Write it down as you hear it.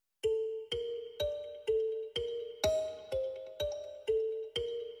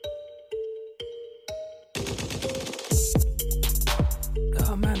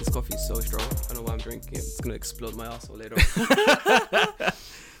Oh man, this coffee is so strong. I don't know why I'm drinking it. It's gonna explode my asshole later.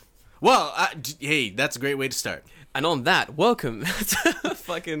 Well, hey, that's a great way to start. And on that, welcome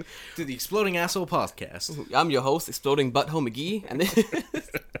to the Exploding Asshole Podcast. I'm your host, Exploding Butthole McGee, and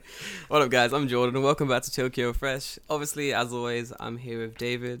what up, guys? I'm Jordan, and welcome back to Tokyo Fresh. Obviously, as always, I'm here with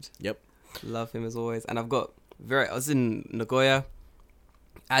David. Yep. Love him as always, and I was in Nagoya.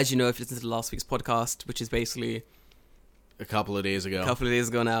 As you know, if you listened to last week's podcast, which is basically A couple of days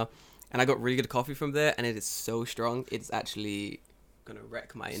ago now, and I got really good coffee from there, and it is so strong. It's actually gonna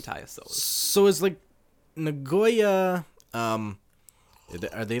wreck my entire soul. So it's like Nagoya. Are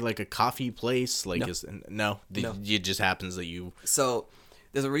they like a coffee place? Like, No. It just happens that you. So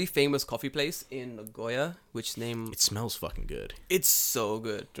there's a really famous coffee place in Nagoya, which It smells fucking good. It's so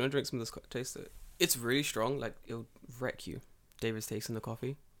good. Do you want to drink some of this? Taste it. It's really strong. Like, it'll wreck you. David's tasting the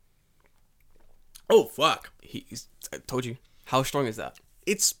coffee. Oh fuck! I told you. How strong is that?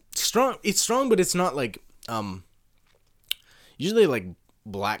 It's strong. It's strong, but it's not like Usually, like,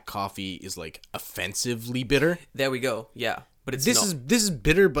 black coffee is like offensively bitter. There we go. Yeah, but This is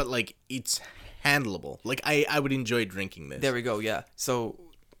bitter, but like it's handleable. Like I would enjoy drinking this. There we go. Yeah. So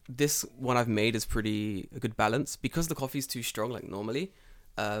this one I've made is pretty a good balance because the coffee is too strong. Like normally,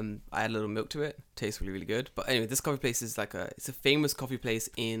 I add a little milk to it. Tastes really, really good. But anyway, this coffee place is it's a famous coffee place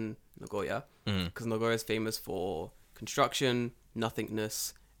in Nagoya because Nagoya is famous for construction,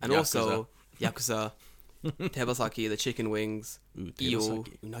 nothingness, and also yakuza, tebasaki, the chicken wings, iyo,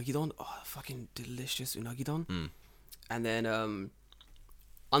 unagi-don. Oh, fucking delicious unagi-don. And then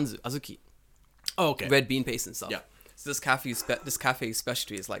azuki. Oh, okay. Red bean paste and stuff. Yeah. So this cafe's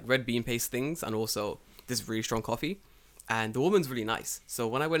specialty is like red bean paste things and also this really strong coffee. And the woman's really nice. So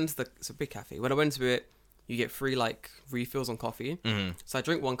when I went into it's a big cafe. When I went into it, you get free like refills on coffee. So I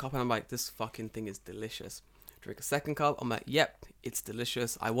drink one cup and I'm like, this fucking thing is delicious. Drink a second cup. I'm like, yep, it's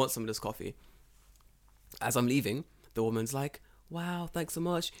delicious. I want some of this coffee. As I'm leaving, the woman's like, wow, thanks so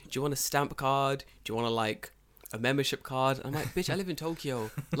much. Do you want a stamp card? Do you want a membership card? I'm like, bitch, I live in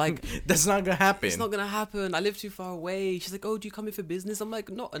Tokyo. Like, that's not gonna happen. It's not gonna happen. I live too far away. She's like, oh, do you come here for business? I'm like,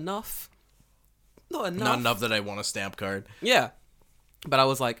 not enough. Not enough that I want a stamp card. Yeah. But I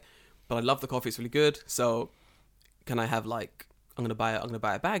was like, but I love the coffee. It's really good. So can I have I'm gonna buy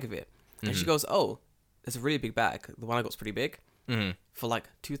a bag of it. And she goes, oh, it's a really big bag. The one I got's pretty big. For like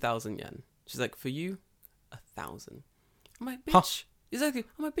 2,000 yen. She's like, for you, 1,000. I'm like, bitch. Huh. Exactly.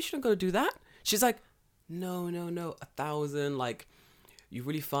 I'm like, bitch, you don't gotta do that. She's like, no, 1,000. Like, you're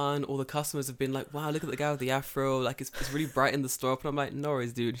really fun. All the customers have been like, wow, look at the guy with the afro. Like, it's really bright in the store. But I'm like, no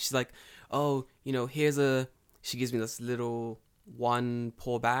worries, dude. She's like, oh, she gives me this little one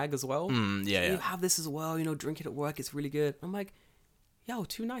pour bag as well. Yeah. You have this as well. Drink it at work. It's really good. I'm like, yo,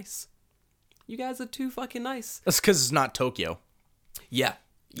 too nice. You guys are too fucking nice. That's because it's not Tokyo. Yeah.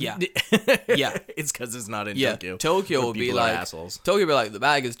 Yeah. It's because it's not in Tokyo. Tokyo will be like assholes. Tokyo will be like, the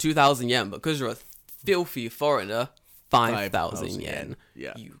bag is 2,000 yen, but because you're a filthy foreigner, 5,000 yen.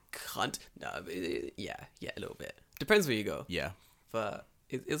 Yeah. You cunt. No, yeah, a little bit. Depends where you go. Yeah. But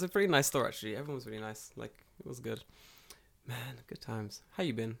it was a pretty nice store, actually. Everyone was really nice. Like, it was good. Man, good times. How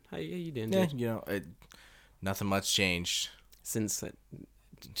you been? How you doing, dude? Yeah, nothing much changed. Since a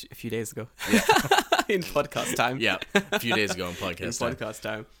few days ago. Yeah. In podcast time. Yeah, a few days ago in podcast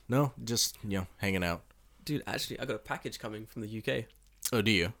time. No, just, hanging out. Dude, actually, I got a package coming from the UK. Oh,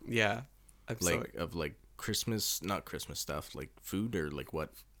 do you? Yeah. I'm sorry. Of Christmas, not Christmas stuff, like food or like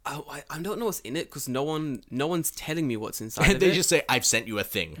what? Oh, I don't know what's in it because no one's telling me what's inside of They it. just say, I've sent you a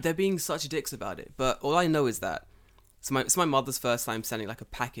thing. They're being such dicks about it. But all I know is that it's my mother's first time sending like a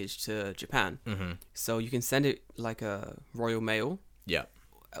package to Japan. So you can send it like a Royal Mail. Yeah.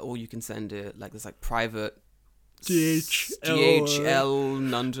 Or you can send it like this like private DHL.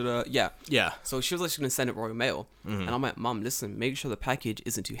 Nandra. Yeah. Yeah. So she was like, she's going to send it Royal Mail. And I'm like, Mum, listen, make sure the package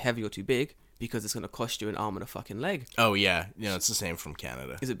isn't too heavy or too big because it's going to cost you an arm and a fucking leg. Oh, yeah. It's the same from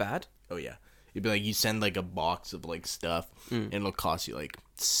Canada. Is it bad? Oh, yeah. It'd be like you send like a box of like stuff and it'll cost you like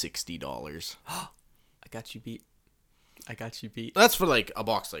 $60. I got you beat. That's for like a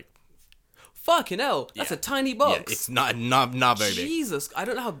box like. Fucking hell. That's a tiny box. Yeah, it's not very big. Jesus. I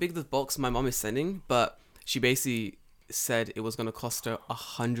don't know how big the box my mum is sending, but she basically said it was going to cost her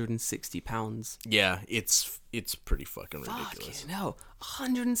 £160. Yeah, it's pretty fucking ridiculous. Fucking hell.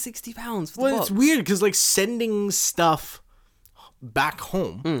 £160 for the box. Well, it's weird because like sending stuff back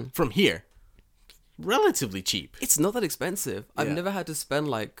home from here, relatively cheap. It's not that expensive. I've Yeah. never had to spend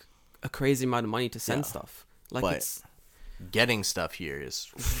like a crazy amount of money to send stuff. Like, But it's getting stuff here is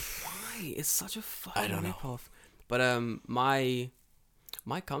why? It's such a fucking I don't know. ripoff. But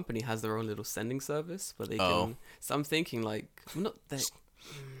my company has their own little sending service where they can. Oh. So I'm thinking like, well, not that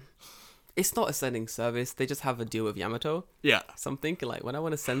It's not a sending service. They just have a deal with Yamato. Yeah. So I'm thinking, like, when I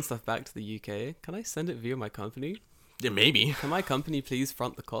want to send stuff back to the UK, can I send it via my company? Yeah, maybe. Can my company please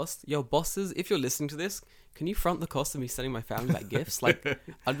front the cost? Yo, bosses, if you're listening to this, can you front the cost of me sending my family back gifts? Like,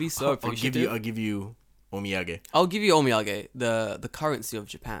 I'd be so appreciative. I'll give you omiyage. I'll give you omiyage. The currency of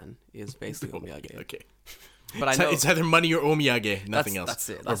Japan is basically omiyage. Okay. But I know It's either money or omiyage, nothing else. That's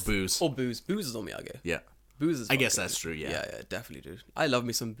it. Or booze. Or booze. Booze is omiyage. Yeah. Booze is. I guess fucking- that's true. Yeah. Yeah, definitely, dude. I love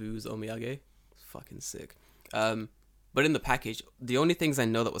me some booze omiyage. It's fucking sick. But in the package, the only things I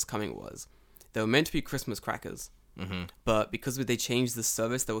know that was coming was they were meant to be Christmas crackers, but because they changed the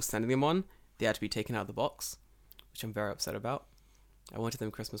service they were sending them on, they had to be taken out of the box, which I'm very upset about. I wanted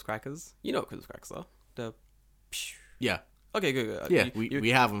them Christmas crackers. You know what Christmas crackers are? The. Yeah. Okay, good. Yeah. We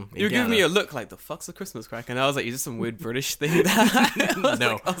have them. You give me a look like the fuck's a Christmas cracker, and I was like, "Is this some weird British thing?"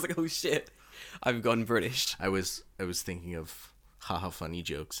 No. I was like, "Oh shit, I've gone British." I was thinking of haha funny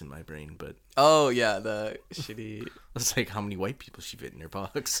jokes in my brain, but Oh yeah, the shitty it's like how many white people she fit in her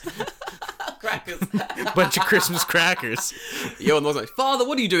box. crackers. Bunch of Christmas crackers. Yo, and I was like, "Father,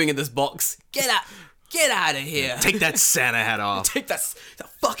 what are you doing in this box? Get out of here! Take that Santa hat off. Take that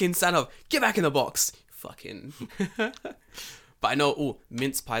fucking Santa. Get back in the box, fucking." But I know. Oh,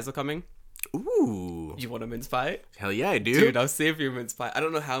 mince pies are coming. Ooh. You want a mince pie? Hell yeah, I do. Dude, I'll save you a mince pie. I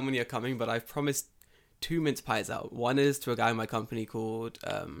don't know how many are coming, but I've promised 2 mince pies out. One is to a guy in my company called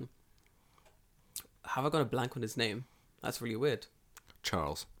have I got a blank on his name? That's really weird.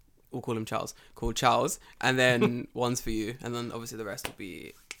 Charles. We'll call him Charles. Called Charles. And then one's for you. And then obviously the rest will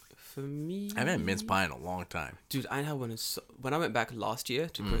be for me. I haven't had mince pie in a long time. Dude, I know when I went back last year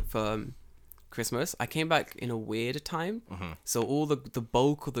for Christmas, I came back in a weird time. So all the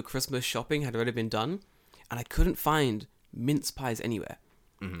bulk of the Christmas shopping had already been done. And I couldn't find mince pies anywhere.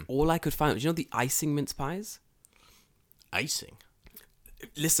 All I could find was, you know, the icing mince pies? Icing.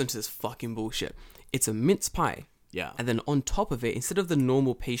 Listen to this fucking bullshit. It's a mince pie. Yeah. And then on top of it, instead of the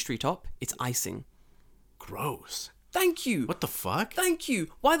normal pastry top, it's icing. Gross. Thank you. What the fuck? Thank you.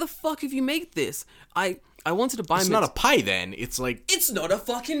 Why the fuck have you made this? I wanted to buy It's not a pie then. It's like It's not a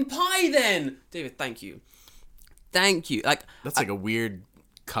fucking pie then. David, thank you. Thank you. Like, that's like a weird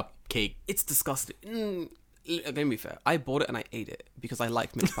cupcake. it's disgusting. Let me be fair. I bought it and I ate it because I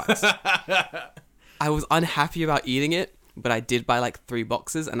like mince pies. I was unhappy about eating it, but I did buy like 3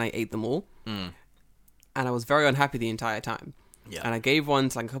 boxes and I ate them all. And I was very unhappy the entire time. Yeah. And I gave one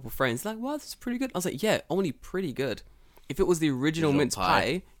to like a couple friends. Like, wow, this is pretty good. I was like, yeah, only pretty good. If it was the original mince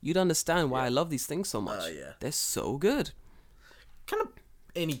pie, you'd understand why I love these things so much. Yeah. They're so good. Kind of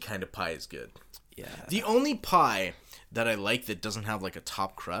any kind of pie is good. Yeah. The only pie that I like that doesn't have like a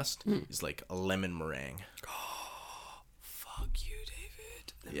top crust is like a lemon meringue. Fuck you,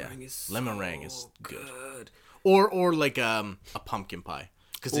 David. Yeah. Meringue is Lemon so meringue is good. good. Or like a pumpkin pie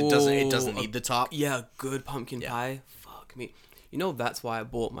because it doesn't need the top. Yeah, good pumpkin pie. Fuck me. You know, that's why I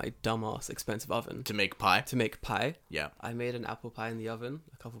bought my dumbass expensive oven To make pie. to make pie. Yeah. I made an apple pie in the oven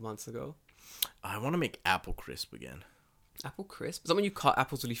a couple months ago. I want to make apple crisp again. Apple crisp? Is that when you cut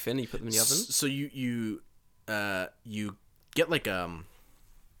apples really thin and you put them in the oven? So you get like a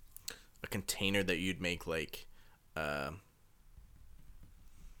container that you'd make like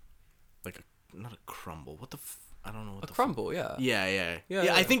not a crumble. What the I don't know what A crumble, yeah. Yeah.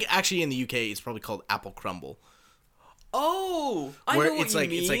 Yeah. I think actually in the UK it's probably called apple crumble. Oh, I Where know what it's you like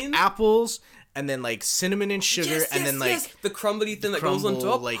mean. it's like apples and then like cinnamon and sugar and then like the crumbly thing that goes crumble, on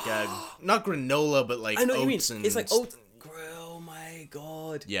top. like not granola but like I know what you mean. oats and It's like oats. Oh my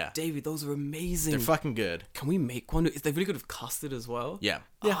god. Yeah. David, those are amazing. they're fucking good. Can we make one? Is they really good with custard as well? Yeah.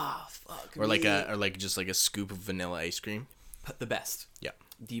 Ah, fuck. Or like me. just like a scoop of vanilla ice cream. The best. Yeah.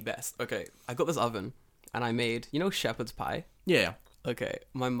 The best. Okay, I got this oven and I made, you know, shepherd's pie? Yeah. Okay,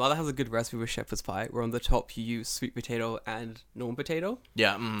 my mother has a good recipe with shepherd's pie where on the top you use sweet potato and normal potato.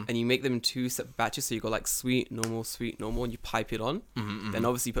 Yeah. And you make them in 2 separate batches. So you go like sweet, normal, and you pipe it on. Then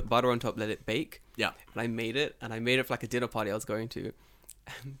obviously you put butter on top, let it bake. Yeah. And I made it for like a dinner party I was going to.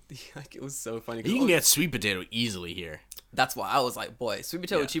 And like, it was so funny. 'cause You can get sweet potato easily here. That's why I was like, boy, sweet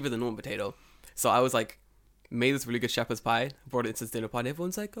potato is cheaper than normal potato. So I was like, made this really good shepherd's pie, brought it to this dinner party.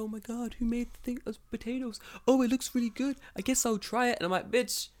 Everyone's like, oh my god, who made the thing of potatoes? Oh, it looks really good. I guess I'll try it. And I'm like,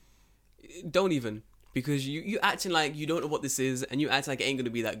 bitch, don't even. Because you acting like you don't know what this is, and you act like it ain't gonna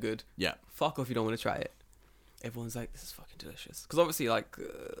be that good. Yeah. Fuck off, you don't want to try it. Everyone's like, this is fucking delicious. Because obviously, like,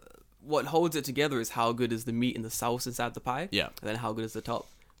 what holds it together is how good is the meat and the sauce inside the pie. Yeah. And then how good is the top.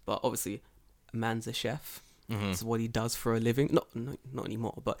 But obviously, a man's a chef. This is what he does for a living. Not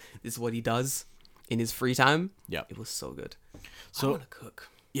anymore, but this is what he does in his free time. Yeah. It was so good. So- I want to cook.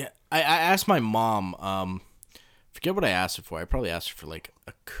 Yeah, I asked my mom, forget what I asked her for. I probably asked her for like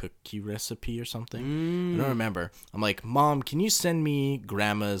a cookie recipe or something. I don't remember. I'm like, Mom, can you send me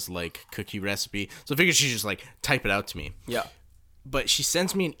grandma's like cookie recipe? So I figured she'd just like type it out to me. Yeah. But she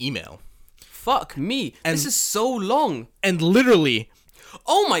sends me an email. Fuck me. This is so long. And literally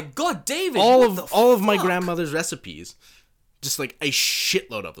Oh my god, David. all what of my fuck? grandmother's recipes. Just like a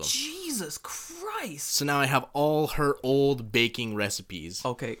shitload of them. Jesus Christ. So now I have all her old baking recipes.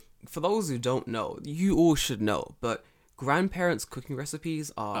 Okay, for those who don't know, you all should know, but grandparents' cooking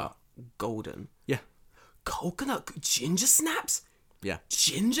recipes are golden. Yeah. Ginger snaps? Yeah.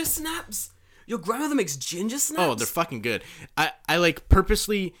 Ginger snaps? Your grandmother makes ginger snaps? Oh, they're fucking good. I like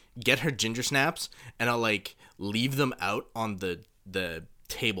purposely get her ginger snaps and I'll like leave them out on the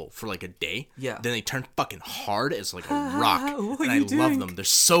table for like a day. Yeah. Then they turn fucking hard as like a rock. What are And I you love doing? them. They're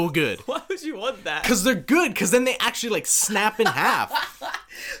so good. Why would you want that? Cause they're good. Cause then they actually like snap in half.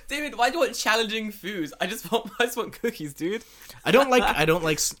 David, why do you want challenging foods? I just want cookies, dude. I don't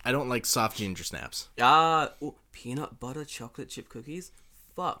like soft ginger snaps. Peanut butter chocolate chip cookies?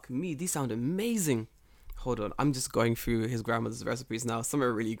 Fuck me, these sound amazing. Hold on, I'm just going through his grandmother's recipes now. Some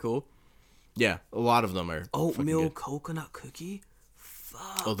are really cool. Yeah, a lot of them are fucking Oatmeal good. coconut cookie?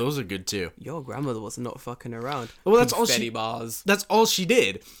 Fuck. Oh, those are good too. Your grandmother was not fucking around. Well, that's all Confetti she. bars. That's all she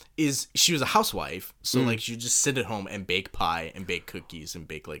did. Is she was a housewife, so like she just sit at home and bake pie and bake cookies and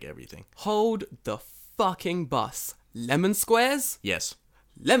bake like everything. Hold the fucking bus. Lemon squares? Yes.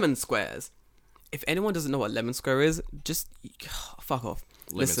 Lemon squares. If anyone doesn't know what lemon square is, just fuck off.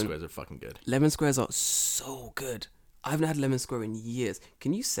 Lemon squares are fucking good. Lemon squares are so good. I haven't had lemon square in years.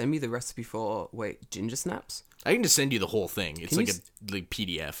 Can you send me the recipe for ginger snaps? I can just send you the whole thing. It's Can like you a like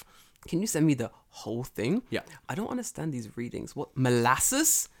PDF. Can you send me the whole thing? Yeah. I don't understand these readings. What,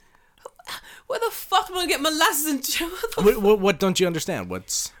 molasses? Where the fuck am I gonna get molasses in? What don't you understand?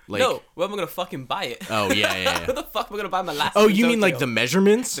 What's like? No, where am I gonna fucking buy it? Oh yeah. Where the fuck am I gonna buy molasses? Oh, in you mean like Tokyo? the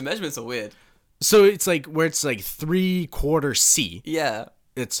measurements? The measurements are weird. So it's like where it's like 3/4 C. Yeah.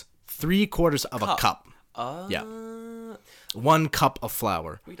 It's 3/4 of a cup. Yeah. 1 cup of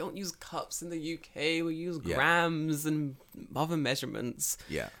flour. We don't use cups in the UK. We use grams and other measurements.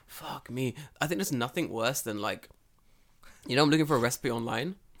 Yeah. Fuck me. I think there's nothing worse than like, I'm looking for a recipe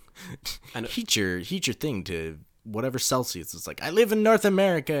online. And Heat your thing to whatever Celsius. It's like I live in North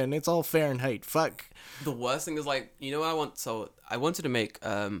America and it's all Fahrenheit. Fuck. the worst thing is like, what I want? So I wanted to make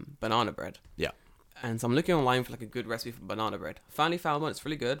banana bread. Yeah. And so I'm looking online for like a good recipe for banana bread. Finally found one. It's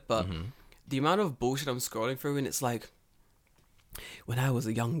really good. But the amount of bullshit I'm scrolling through, and it's like, when I was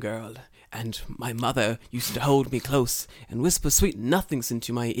a young girl and my mother used to hold me close and whisper sweet nothings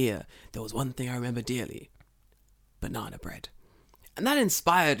into my ear, there was one thing I remember dearly: banana bread. And that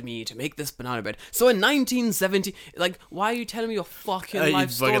inspired me to make this banana bread. So in 1970, like, why are you telling me your fucking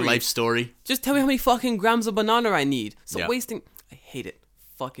life story? Fucking life story. Just tell me how many fucking grams of banana I need. So Yeah. wasting. I hate it.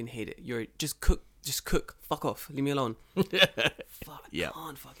 Fucking hate it. You're just cook. Just cook. Fuck off. Leave me alone. Fuck. Yeah. I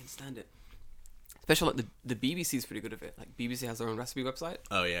can't fucking stand it. Especially like the BBC is pretty good at it. Like BBC has their own recipe website,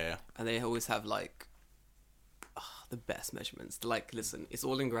 Oh yeah. and they always have like the best measurements. They're like, listen, it's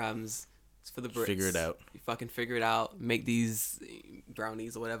all in grams. It's for the Brits. Figure it out. You fucking figure it out. Make these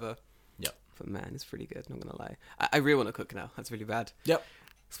brownies or whatever. Yep. But man, it's pretty good. Not gonna lie. I really want to cook now. That's really bad. Yep.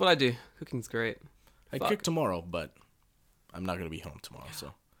 That's what I do. Cooking's great. I Fuck. cook tomorrow, but I'm not gonna be home tomorrow,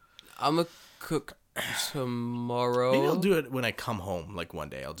 so I'm gonna cook tomorrow. maybe I'll do it when I come home. Like one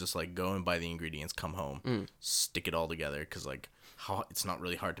day, I'll just like go and buy the ingredients, come home, stick it all together. Because like it's not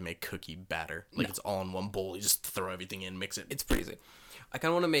really hard to make cookie batter. Like it's all in one bowl. You just throw everything in, mix it. It's pretty easy. I kind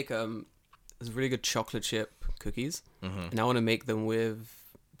of want to make there's really good chocolate chip cookies, and I want to make them with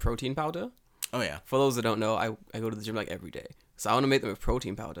protein powder. Oh yeah. For those that don't know, I go to the gym like every day, so I want to make them with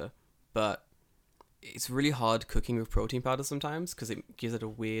protein powder, but it's really hard cooking with protein powder sometimes because it gives it a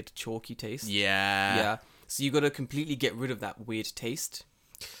weird chalky taste. Yeah. Yeah. So you got to completely get rid of that weird taste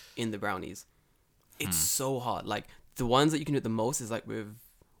in the brownies. It's so hard. Like the ones that you can do the most is like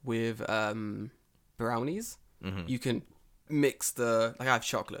with brownies. You can mix I have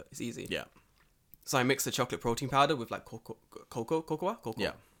chocolate. It's easy. Yeah. So I mix the chocolate protein powder with like cocoa.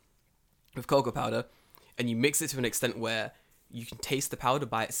 Yeah. With cocoa powder, and you mix it to an extent where you can taste the powder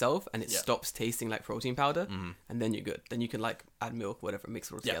by itself, and it stops tasting like protein powder, and then you're good. Then you can like add milk, whatever, mix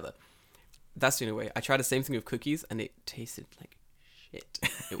it all together. That's the only way. I tried the same thing with cookies, and it tasted like shit.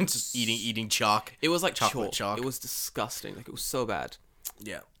 It was Just eating chalk. It was like chocolate chalk. It was disgusting. Like it was so bad.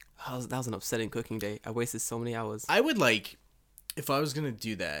 Yeah. That was an upsetting cooking day. I wasted so many hours. I would like, if I was gonna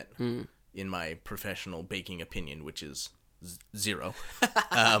do that, in my professional baking opinion, which is 0,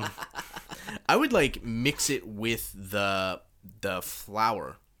 I would like mix it with the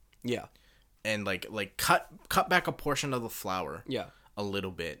flour. Yeah. and like cut back a portion of the flour. Yeah. A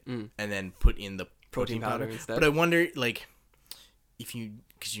little bit, and then put in the protein powder instead. But I wonder, like, if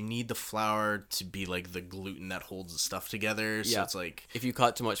because you need the flour to be like the gluten that holds the stuff together. So it's like if you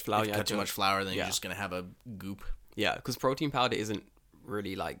cut too much flour, then you're just gonna have a goop. Yeah, because protein powder isn't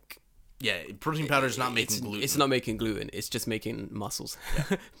really like. Yeah, protein powder is not making gluten. It's not making gluten. It's just making muscles.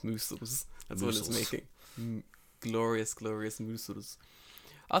 Yeah. Muscles. That's what it's making. Glorious muscles.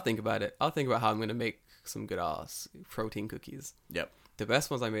 I'll think about it. I'll think about how I'm gonna make some good ass protein cookies. Yep. The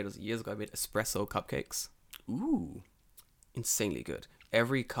best ones I made was years ago. I made espresso cupcakes. Ooh. Insanely good.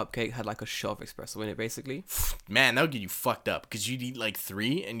 Every cupcake had like a shot of espresso in it, basically. Man, that would get you fucked up because you'd eat like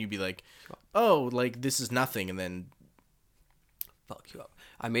 3 and you'd be like, oh, like this is nothing, and then fuck you up.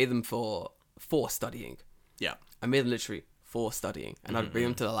 I made them for studying. Yeah. I made them literally for studying, and I'd bring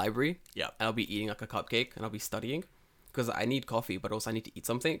them to the library. Yeah. And I'll be eating like a cupcake, and I'll be studying because I need coffee, but also I need to eat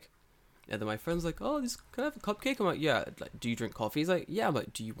something. And then my friend's like, "Oh, can I have a cupcake?" I'm like, "Yeah." Like, do you drink coffee? He's like, "Yeah." I'm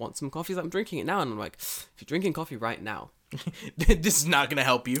like, "Do you want some coffee?" He's like, "I'm drinking it now." And I'm like, "If you're drinking coffee right now, this is not gonna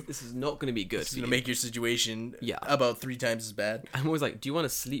help you. This is not gonna be good. It's gonna make your situation about 3 times as bad." I'm always like, "Do you want to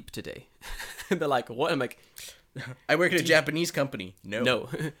sleep today?" And they're like, "What?" I'm like, "I work at a Japanese company." No,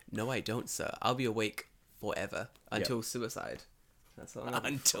 no, I don't, sir. I'll be awake forever until suicide. That's all.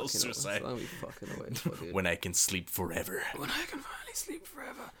 Until suicide. I'll be fucking awake for, dude. When I can sleep forever. When I can finally sleep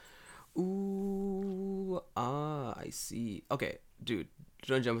forever. Ooh, I see. Okay, dude,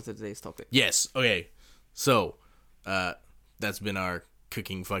 don't jump into today's topic. Yes, okay. So, that's been our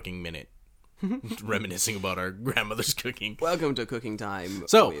cooking fucking minute. Reminiscing about our grandmother's cooking. Welcome to Cooking Time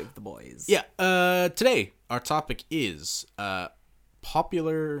with the boys. Yeah, today our topic is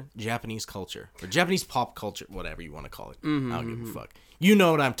popular Japanese culture. Or Japanese pop culture, whatever you want to call it. I don't give a fuck. You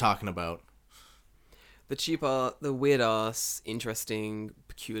know what I'm talking about. The cheaper, the weird ass, interesting,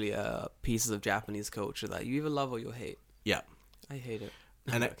 peculiar pieces of Japanese culture that you either love or you hate. Yeah. I hate it.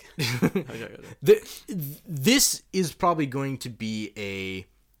 And this is probably going to be a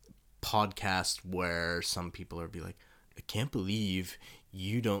podcast where some people are be like, I can't believe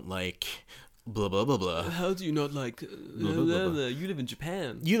you don't like blah blah blah blah. How do you not like blah, blah, blah. You live in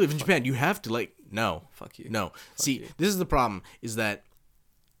Japan. You live in Japan. You have to like no. Fuck you. No. Fuck See, you. this is the problem is that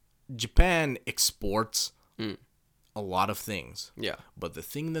Japan exports a lot of things. Yeah. But the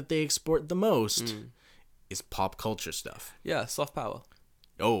thing that they export the most is pop culture stuff. Yeah, soft power.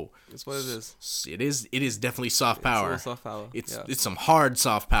 Oh, that's what it is. It is definitely soft power. It's all soft power. It's some hard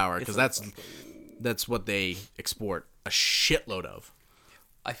soft power because that's what they export a shitload of.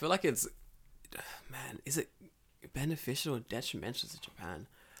 I feel like it's, man, is it beneficial or detrimental to Japan?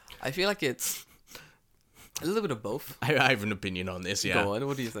 I feel like it's a little bit of both. I have an opinion on this. Yeah. Go on.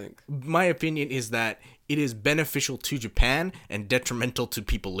 What do you think? My opinion is that it is beneficial to Japan and detrimental to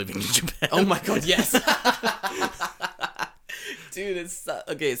people living in Japan. Oh my god, yes. Dude, it's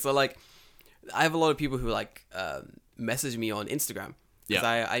okay. So like, I have a lot of people who like message me on Instagram.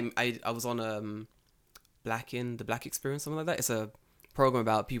 Yeah. I was on the Black Experience, something like that. It's a program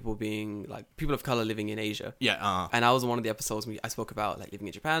about people being like people of color living in Asia. Yeah. And I was on one of the episodes I spoke about like living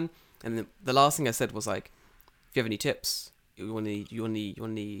in Japan, and the last thing I said was like, if you have any tips, you want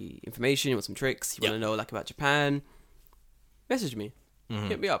any information, you want some tricks, you want to know like about Japan, message me,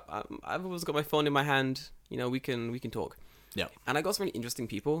 hit me up. I've always got my phone in my hand. You know, we can talk. Yeah. And I got some really interesting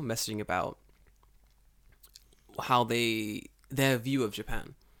people messaging about how their view of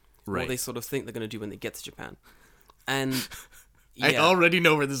Japan, what they sort of think they're going to do when they get to Japan, and. Yeah, I already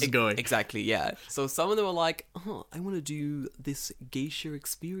know where this is going. Exactly, yeah. So some of them were like, "Oh, I want to do this geisha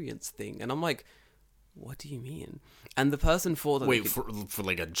experience thing," and I'm like, "What do you mean?" And the person thought that wait for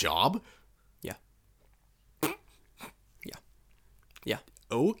like a job. Yeah. Yeah.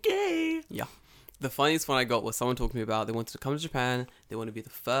 Okay. Yeah. The funniest one I got was someone talking to me about they wanted to come to Japan. They want to be the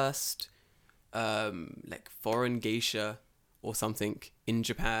first, like foreign geisha or something in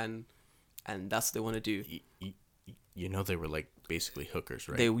Japan, and that's what they want to do. You know they were like basically hookers,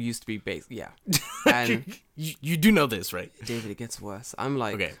 right? They used to be yeah. And you do know this, right? David, it gets worse. I'm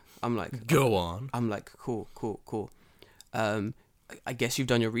like, go on. I'm like, cool. I guess you've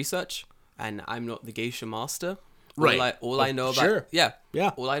done your research, and I'm not the geisha master. Right. All I know about sure. Yeah.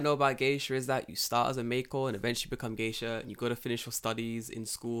 All I know about geisha is that you start as a maiko and eventually become geisha, and you got to finish your studies in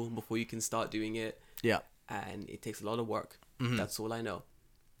school before you can start doing it. Yeah. And it takes a lot of work. That's all I know.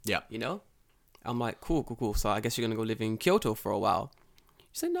 Yeah. You know? I'm like, cool. So I guess you're going to go live in Kyoto for a while.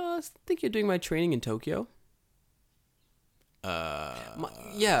 She's like, no, I think you're doing my training in Tokyo.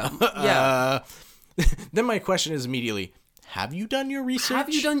 Yeah. Then my question is immediately, have you done your research?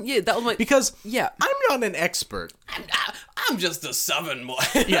 Yeah, that was my... Because yeah, I'm not an expert. I'm just a southern boy.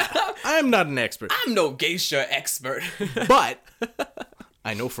 Yeah, I'm not an expert, I'm no geisha expert. but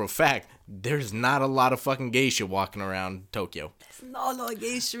I know for a fact there's not a lot of fucking geisha walking around Tokyo. There's not a lot of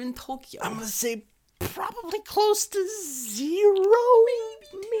geisha in Tokyo. I'm gonna say probably close to 0,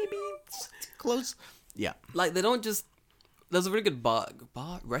 maybe close. Yeah. Like, they don't just... There's a really good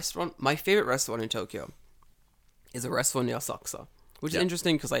restaurant. My favorite restaurant in Tokyo is a restaurant near Asakusa, which is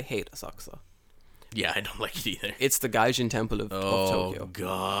interesting because I hate Asakusa. Yeah, I don't like it either. It's the Gaijin Temple of Tokyo. Oh,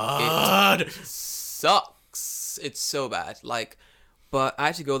 God. It sucks. It's so bad. Like, but I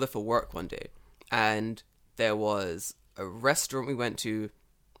had to go there for work one day, and there was a restaurant we went to.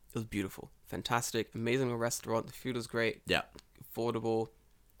 It was beautiful, fantastic, amazing restaurant. The food was great. Yeah. Affordable.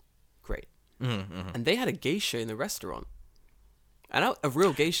 Great. And they had a geisha in the restaurant. And a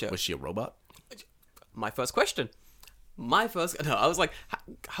real geisha. Was she a robot? My first question. No, I was like,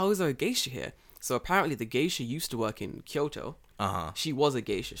 how is there a geisha here? So apparently the geisha used to work in Kyoto. Uh-huh. She was a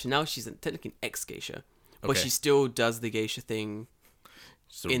geisha. Now she's technically an ex-geisha. But Okay. she still does the geisha thing.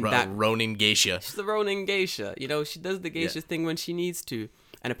 So In that- Ronin geisha. She's the Ronin geisha. You know, she does the geisha thing when she needs to.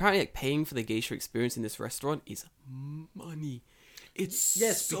 And apparently, like, paying for the geisha experience in this restaurant is money. It's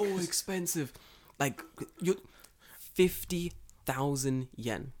so expensive. Like, 50,000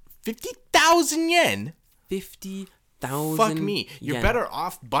 yen. 50,000 yen? 50,000 Fuck me. You're yen. better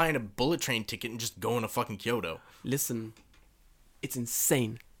off buying a bullet train ticket and just going to fucking Kyoto. Listen, it's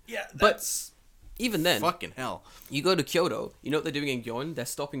insane. Yeah, But even then, fucking hell. you go to Kyoto, you know what they're doing in Gyon? They're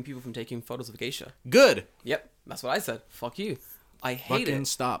stopping people from taking photos of geisha. Good. Yep, that's what I said. Fuck you. I hate Fucking it.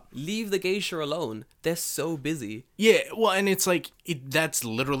 stop. Leave the geisha alone. They're so busy. Yeah, well, and it's like, that's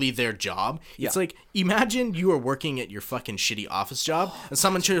literally their job. It's Yeah. like, imagine you are working at your fucking shitty office job, and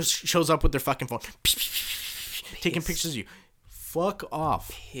someone shows up with their fucking phone, taking pictures of you. Fuck off.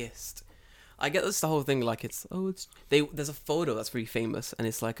 Pissed. I get this the whole thing like there's a photo that's really famous, and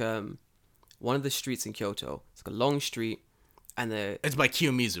it's like one of the streets in Kyoto. It's like a long street, and It's by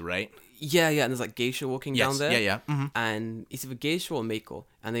Kiyomizu, right? yeah, and there's like geisha walking down Yes, there. yeah. Mhm. And it's either geisha or Meiko,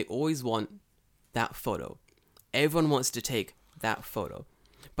 and they always want that photo. Everyone wants to take that photo.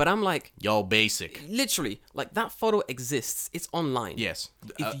 But I'm like, Y'all basic. literally, like, that photo exists. It's online. Yes.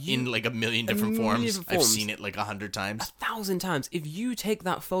 If you- in like a million different million forms. different I've forms. seen it like 100 times. 1,000 times. If you take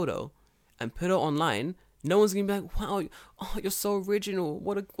that photo and put it online, no one's gonna be like, wow, oh, you're so original.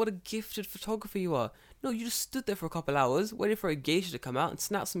 What a gifted photographer you are. No, you just stood there for a couple hours, waiting for a geisha to come out and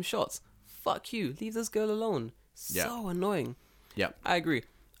snap some shots. Fuck you. Leave this girl alone. Yeah. So annoying. Yeah. I agree.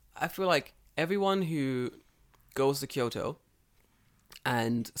 I feel like everyone who goes to Kyoto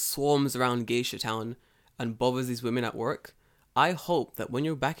and swarms around Geisha Town and bothers these women at work, I hope that when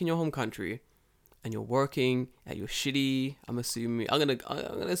you're back in your home country and you're working at your shitty, I'm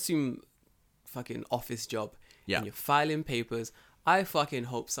gonna assume fucking office job, Yeah. and you're filing papers, I fucking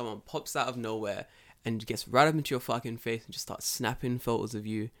hope someone pops out of nowhere and gets right up into your fucking face and just starts snapping photos of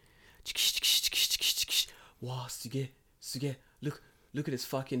you. Wow, Suge, look at his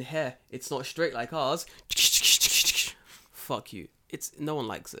fucking hair. It's not straight like ours. Fuck you. No one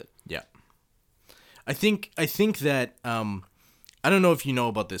likes it. Yeah. I think that I don't know if you know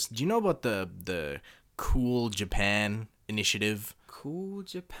about this. Do you know about the Cool Japan initiative? Cool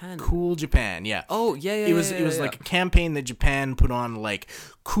Japan. Cool Japan, yeah. Oh, yeah. It was like a campaign that Japan put on, like,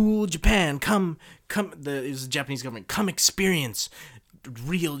 Cool Japan, come it was the Japanese government, come experience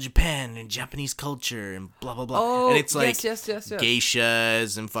real Japan and Japanese culture and blah blah blah. Oh, and it's like yes.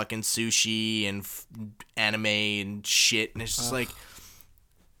 geishas and fucking sushi and anime and shit, and it's just like,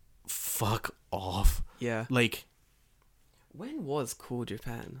 fuck off. Yeah. Like, When was Cool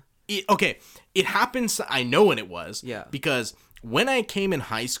Japan? it happens. I know when it was. Yeah. Because when I came in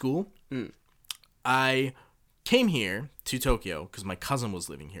high school, I came here to Tokyo because my cousin was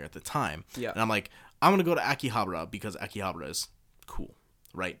living here at the time. Yeah. And I'm like, I'm gonna go to Akihabara because Akihabara is cool,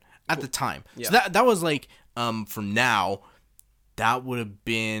 right? At the time. Yeah. So that was like, from now, that would have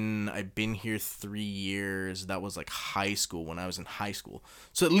been, I've been here 3 years. That was like high school, when I was in high school.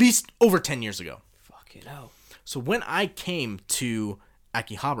 So at least over 10 years ago. Fucking hell. So when I came to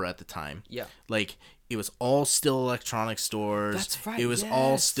Akihabara at the time, Yeah. like, it was all still electronic stores. That's right, It was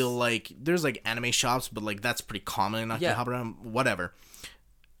all yes. still like, there's like anime shops, but like that's pretty common in Yeah. Akihabara, whatever.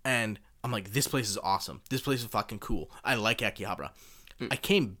 And I'm like, this place is awesome. This place is fucking cool. I like Akihabara. I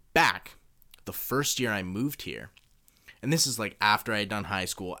came back the first year I moved here. And this is like after I had done high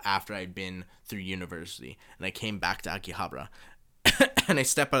school, after I'd been through university. And I came back to Akihabara. And I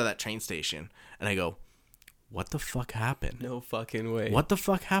step out of that train station and I go, what the fuck happened? No fucking way. What the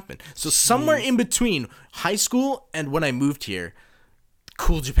fuck happened? So somewhere in between high school and when I moved here,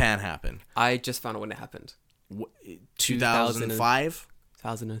 Cool Japan happened. I just found out when it happened. 2005?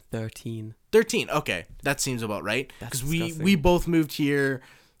 2013. 13. Okay, that seems about right. That's Because we disgusting. both moved here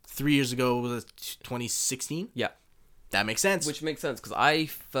 3 years ago. Was it 2016? Yeah. That makes sense. Which makes sense because I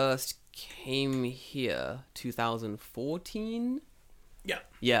first came here 2014. Yeah.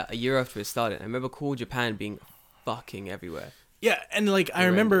 Yeah, a year after it started. I remember Cool Japan being fucking everywhere. Yeah, and like I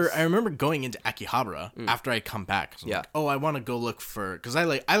Horrendous. remember going into Akihabara after I come back. So I'm Yeah. like, oh, I want to go look for because I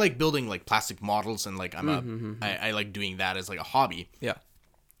like building like plastic models and like I like doing that as like a hobby. Yeah.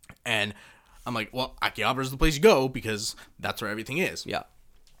 And I'm like, well, Akihabara is the place you go because that's where everything is. Yeah.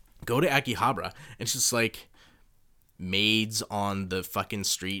 Go to Akihabara, and it's just like maids on the fucking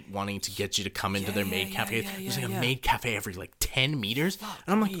street wanting to get you to come into their maid cafe. There's like a maid cafe every like 10 meters.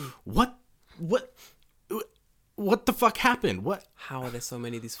 And I'm like, what the fuck happened? What? How are there so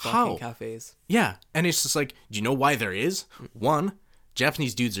many of these How? fucking cafes? Yeah. And it's just like, do you know why there is? One,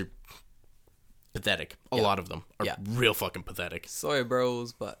 Japanese dudes are pathetic. A lot of them are Yeah. real fucking pathetic. Sorry,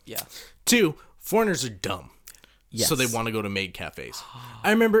 bros, but yeah. Two, foreigners are dumb. Yes. So they want to go to maid cafes.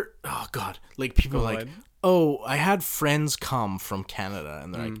 I remember, oh God, like people are like, ahead. oh, I had friends come from Canada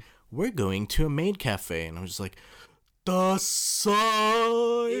and they're like, we're going to a maid cafe. And I'm just like, the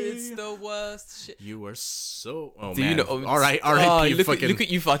sign. It's the worst shit. You are so, oh Do man. you know? All right, look, fucking. look at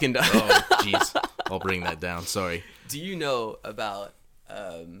you fucking. Oh, jeez. I'll bring that down. Sorry. Do you know about?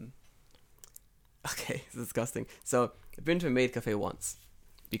 Okay, it's disgusting. So I've been to a maid cafe once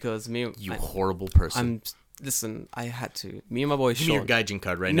because You horrible person. Listen. I had to. Me and my boy Give me your Sean. gaijin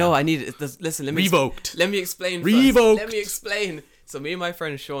card right No, now. I need it. Listen, let me Revoked. Let me explain. Revoked. First. Let me explain. So me and my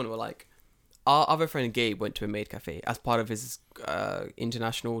friend Sean were like, our other friend Gabe went to a maid cafe as part of his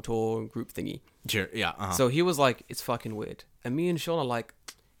international tour group thingy. Sure, yeah. Uh-huh. So he was like, it's fucking weird. And me and Sean are like,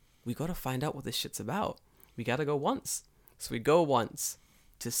 we gotta find out what this shit's about. We gotta go once. So we go once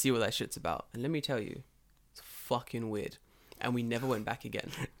to see what that shit's about. And let me tell you, it's fucking weird. And we never went back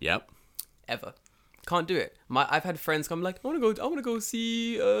again. Yep. Ever. Can't do it. I've had friends come like, I wanna go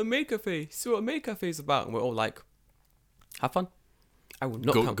see a maid cafe. See what a maid cafe is about. And we're all like, have fun. I will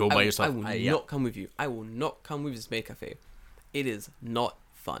not come. Go by yourself. I will Yeah. not come with you. I will not come with this maid cafe. It is not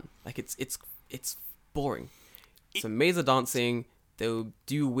fun. Like it's boring. So maids are dancing. They'll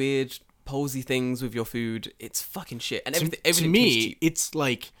do weird posy things with your food. It's fucking shit. And everything. To Everything tastes me, cheap. it's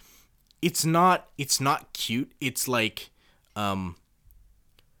like, it's not cute. It's like,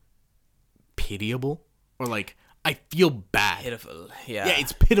 pitiable or like I feel bad. Pitiful. Yeah. Yeah,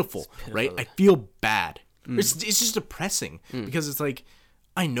 it's pitiful, pitiful. right? I feel bad. It's just depressing because it's like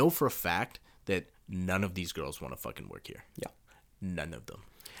I know for a fact that none of these girls want to fucking work here. Yeah. None of them.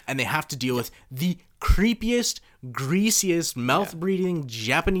 And they have to deal with the creepiest, greasiest, mouth-breathing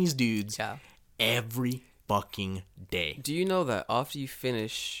Japanese dudes Yeah. every fucking day. Do you know that after you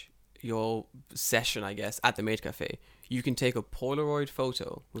finish your session, I guess, at the maid cafe, you can take a Polaroid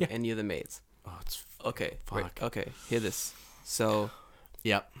photo with any of the maids? Oh, it's Okay. Wait, Fuck. okay. Hear this. So,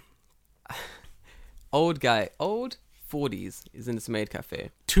 yep. old 40s, is in this maid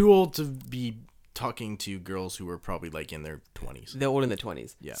cafe. Too old to be talking to girls who were probably like in their 20s. They're all in their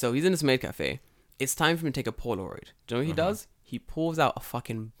 20s. Yeah. So he's in this maid cafe. It's time for him to take a Polaroid. Do you know what he does? He pulls out a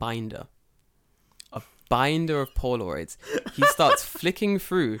fucking binder. A binder of Polaroids. He starts flicking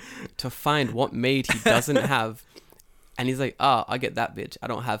through to find what maid he doesn't have. And he's like, I get that bitch. I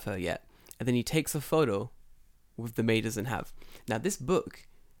don't have her yet. And then he takes a photo with the maid he doesn't have. Now this book,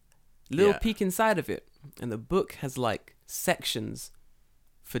 little Yeah. peek inside of it. And the book has like sections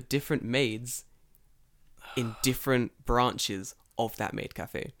for different maids in different branches of that maid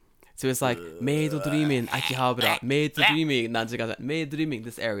cafe. So it's like maid dreaming Akihabara, maid dreaming Nanjigata, maid dreaming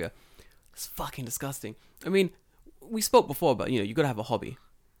this area. It's fucking disgusting. I mean, we spoke before about, you gotta have a hobby.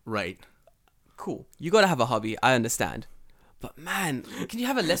 Right. Cool. You gotta have a hobby, I understand. But man, can you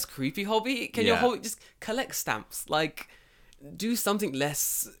have a less creepy hobby? Can your Yeah. hobby just collect stamps? Like, do something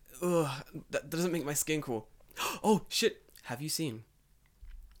less. Ugh, that doesn't make my skin cool. Oh shit! Have you seen?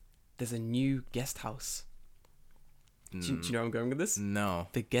 There's a new guest house. Do you know where I'm going with this? No.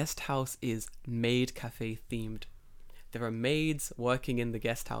 The guest house is maid cafe themed. There are maids working in the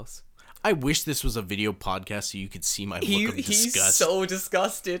guest house. I wish this was a video podcast so you could see my look of He's disgust. so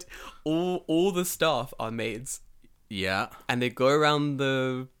disgusted. All the staff are maids. Yeah. And they go around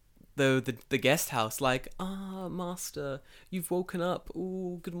the guest house like, master, you've woken up.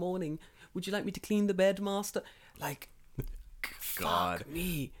 Ooh, good morning. Would you like me to clean the bed, master? Like, God. fuck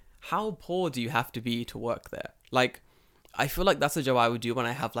me. How poor do you have to be to work there? Like, I feel like that's a job I would do when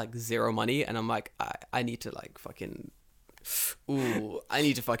I have like zero money and I'm like, I need to like fucking, I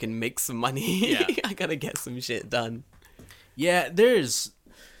need to fucking make some money. Yeah. I gotta get some shit done. Yeah, there's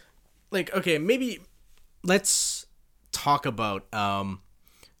like, okay, maybe let's talk about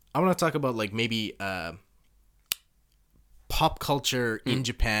I want to talk about like maybe pop culture in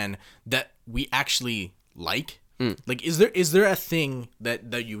Japan that we actually like. Like, is there a thing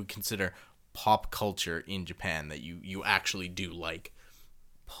that you would consider pop culture in Japan that you actually do like?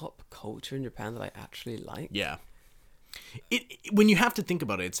 Pop culture in Japan that I actually like? Yeah. When you have to think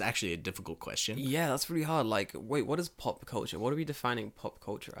about it, it's actually a difficult question. Yeah, that's really hard. Like, wait, what is pop culture? What are we defining pop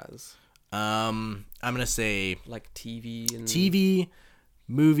culture as? I'm gonna say Like TV and TV,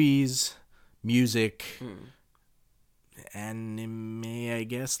 movies, music, anime. I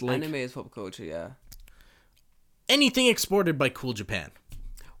guess like anime is pop culture. Yeah. anything exported by Cool Japan.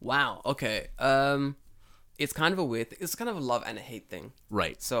 Wow. Okay. It's kind of a weird. It's kind of a love and a hate thing.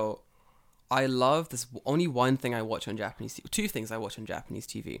 Right. So, I love this. Only one thing I watch on Japanese TV. Two things I watch on Japanese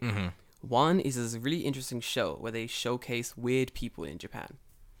TV. Mm-hmm. One is this really interesting show where they showcase weird people in Japan,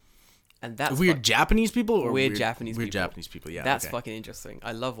 and that's Weird Japanese people or weird Japanese weird people. Japanese people. Yeah, That's okay. fucking interesting.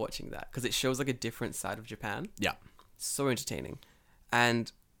 I love watching that because it shows like a different side of Japan. Yeah. So entertaining,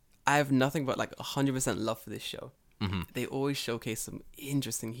 and I have nothing but like 100% love for this show. Mm-hmm. They always showcase some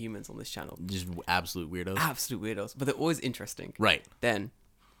interesting humans on this channel. Just absolute weirdos. Absolute weirdos, but they're always interesting. Right. Then,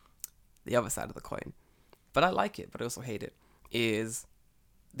 the other side of the coin, but I like it, but I also hate it, is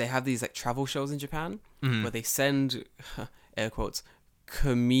they have these like travel shows in Japan where they send, air quotes,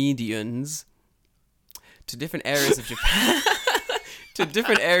 comedians to different areas of Japan. To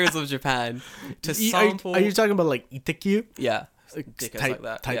different areas of Japan to sample. Are you talking about like Itekyu Yeah, dickheads type like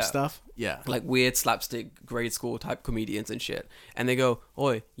that. type Yeah. stuff? Yeah. Like weird slapstick grade school type comedians and shit. And they go,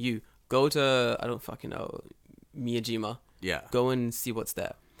 "Oi, you go to I don't fucking know Miyajima. Yeah. Go and see what's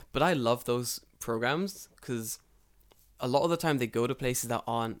there." But I love those programs because a lot of the time they go to places that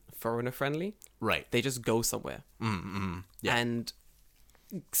aren't foreigner friendly. Right. They just go somewhere. Yeah. And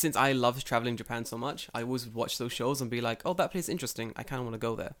since I love traveling Japan so much, I always watch those shows and be like, "Oh, that place is interesting. I kind of want to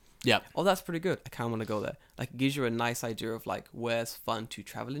go there." Yeah. "Oh, that's pretty good. I kind of want to go there." Like, it gives you a nice idea of like where's fun to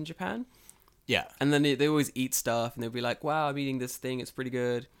travel in Japan. Yeah. And then they always eat stuff, and they'll be like, "Wow, I'm eating this thing. It's pretty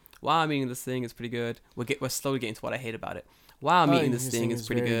good. Wow, I'm eating this thing. It's pretty good." We're slowly getting to what I hate about it. "Wow, I'm eating this thing. It's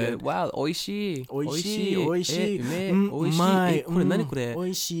pretty very good. good. Wow, oishii, Oishii, oishii, oishii. Kore nani kore?"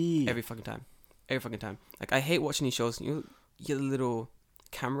 oishii. Every fucking time. Like, I hate watching these shows. You get a little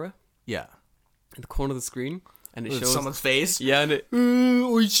camera Yeah. in the corner of the screen, and it With shows someone's face. Yeah, and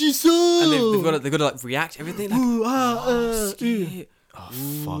Oishii-san. and they've got to like react to everything. Like, "Suki. Oh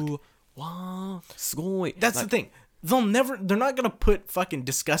fuck. Ooh, wow, sugoi." That's Like, the thing. They're not gonna put fucking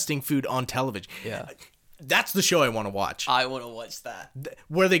disgusting food on television. Yeah. That's the show I want to watch. I want to watch that.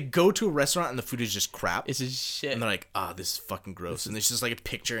 Where they go to a restaurant and the food is just crap. It's just shit. And they're like, this is fucking gross. And it's just like a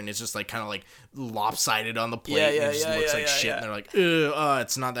picture and it's just like kind of like lopsided on the plate. Yeah, and yeah, it just yeah, looks yeah, like yeah, shit. yeah. And they're like,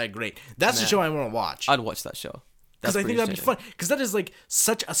 it's not that great. That's the Nah. show I want to watch. I'd watch that show. Because That's I think pretty that'd be entertaining. fun. Because that is like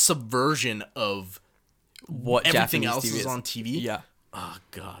such a subversion of What everything Japanese else TV is on TV. Yeah. Oh,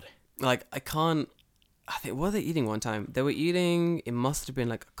 God. Like, I can't. I think, what were they eating one time? They were eating, it must have been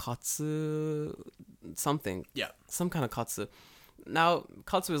like a katsu something. Yeah. Some kind of katsu. Now,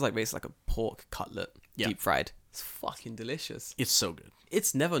 katsu is like basically like a pork cutlet, Yeah. deep fried. It's fucking delicious. It's so good.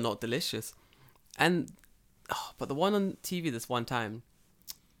 It's never not delicious. And, but the one on TV this one time,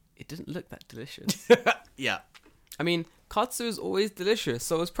 it didn't look that delicious. Yeah. I mean, katsu is always delicious,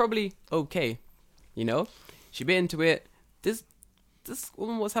 so it's probably okay. You know? She bit into it. This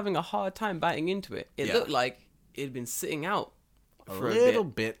woman was having a hard time biting into it. It Yeah. looked like it had been sitting out A for little a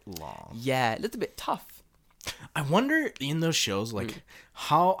bit. long. Yeah, it looked a bit tough. I wonder in those shows, like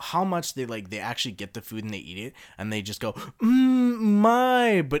how much they actually get the food and they eat it and they just go,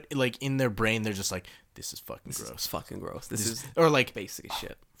 my, but like in their brain they're just like, this is fucking gross. It's fucking gross. This is Or like basic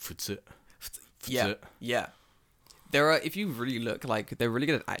shit. futsu. Yeah, yeah. There are, if you really look, like, they're really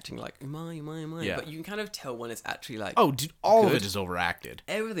good at acting like, umai, umai, umai. Yeah. But you can kind of tell when it's actually like, Oh, dude, all of Good. it is overacted.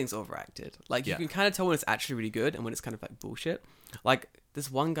 everything's overacted. Like, you Yeah. can kind of tell when it's actually really good and when it's kind of like bullshit. Like, this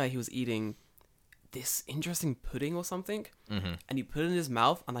one guy, he was eating this interesting pudding or something, and he put it in his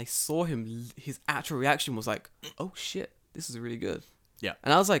mouth, and I saw him, his actual reaction was like, "Oh shit, this is really good." Yeah.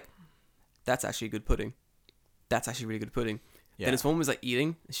 And I was like, "That's actually good pudding. That's actually really good pudding." Yeah. Then this woman was like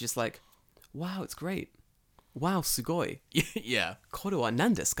eating, and she's just like, "Wow, it's great. Wow, sugoi. Yeah. Kore wa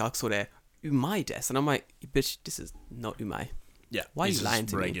nan desu ka? Sore umai desu." And I'm like, "Bitch, this is not umai." Yeah. Why are It's you just lying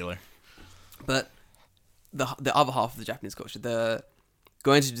to me? regular. But the other half of the Japanese culture, the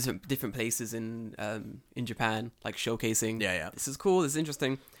going to different places in Japan, like showcasing. Yeah. This is cool. This is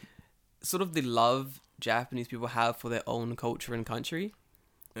interesting. Sort of the love Japanese people have for their own culture and country.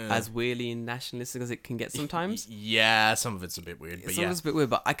 as weirdly nationalistic as it can get sometimes. Yeah, some of it's a bit weird, but Some of it's a bit weird,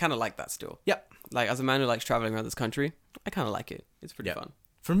 but I kind of like that still. Yep. Like, as a man who likes traveling around this country, I kind of like it. It's pretty fun.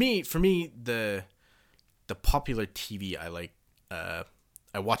 For me, the popular TV I like,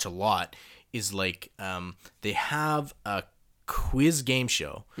 I watch a lot is like, they have a quiz game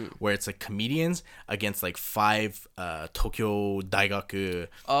show where it's like comedians against like 5 Tokyo Daigaku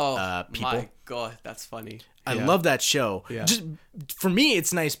people. My God, that's funny. I love that show. Yeah. Just for me,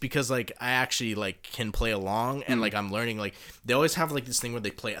 it's nice because like I actually like can play along and like I'm learning. Like they always have like this thing where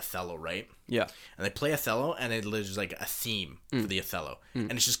they play Othello, right? Yeah. And they play Othello, and there's like a theme for the Othello,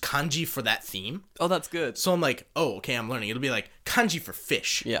 and it's just kanji for that theme. Oh, that's good. So I'm like, oh, okay, I'm learning. It'll be like kanji for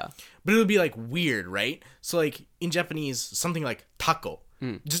fish. Yeah. But it'll be like weird, right? So like in Japanese, something like taco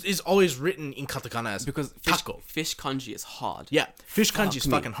just is always written in katakana as Because taco. fish kanji is hard. Yeah, fish kanji is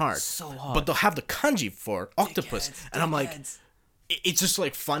me. fucking hard. So hard. But they'll have the kanji for octopus, Dickheads, and I'm like, dickheads. it's just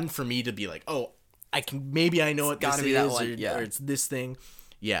like fun for me to be like, oh, I know what this gotta be that is, one, or, yeah. or it's this thing.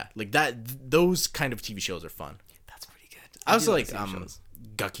 Yeah, like that. Those kind of TV shows are fun. That's pretty good. I also do like TV shows.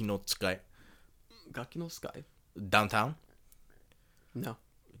 Gaki no Tsukai Gaki no Sky. Downtown. No.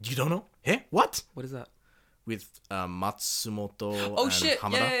 You don't know? Hey, what? What is that? With Matsumoto. Oh and shit!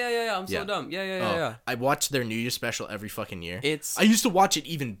 Hamada. Yeah. I'm Yeah. so dumb. Oh, Yeah. I watch their New Year's special every fucking year. It's I used to watch it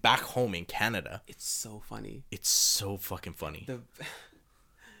even back home in Canada. it's so funny. It's so fucking funny.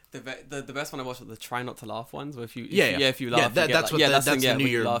 The best one I watched was the Try Not to Laugh ones, where if you Yeah. if you laugh, Yeah, you that- get, that's like, what yeah, the- that's that's the yeah, New when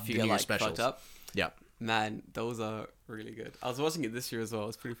you Year- laugh, you the get New Year like specials. fucked up. Yeah. Man, those are really good. I was watching it this year as well.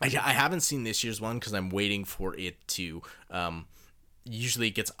 It's pretty funny. I haven't seen this year's one because I'm waiting for it to. Usually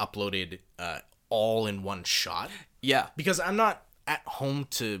it gets uploaded all in one shot Yeah. because I'm not at home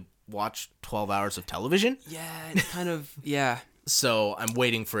to watch 12 hours of television. Yeah, it's kind of yeah. So I'm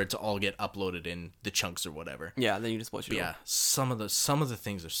waiting for it to all get uploaded in the chunks or whatever. Yeah, then you just watch it. But all. yeah, some of the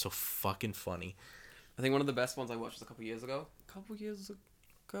things are so fucking funny. I think one of the best ones I watched was a couple years ago.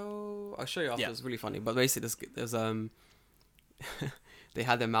 I'll show you after. Yeah. It's really funny. But basically, there's they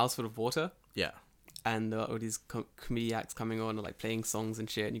had their mouths full of water, Yeah. and all these comedy acts coming on and like playing songs and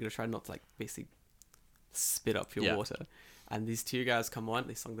shit, and you gotta try not to like basically spit up your Yeah. water. And these 2 guys come on,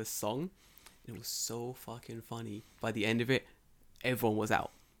 they sung this song. It was so fucking funny. By the end of it, everyone was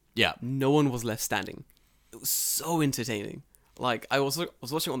out. Yeah. No one was left standing. It was so entertaining. Like I was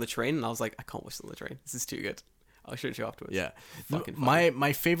watching it on the train, and I was like, I can't watch this on the train. This is too good. I'll show it to you afterwards. Yeah. Fucking funny.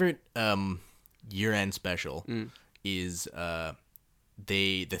 My favorite year-end special is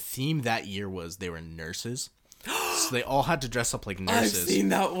the theme that year was they were nurses. So they all had to dress up like nurses. I've seen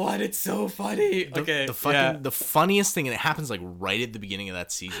that one. It's so funny. The funniest thing, and it happens like right at the beginning of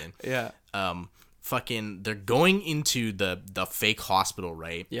that season. Yeah. They're going into the fake hospital,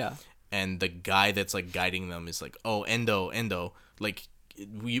 right? Yeah. And the guy that's like guiding them is like, "Oh, endo, like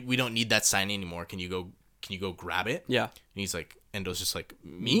we don't need that sign anymore. Can you go grab it?" Yeah. And he's like, Endo's just like,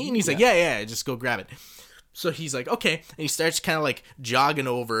 "Me?" And he's like, yeah, just go grab it. So he's like, okay. And he starts kind of like jogging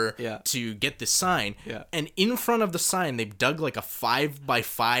over to get the sign. Yeah. And in front of the sign, they've dug like a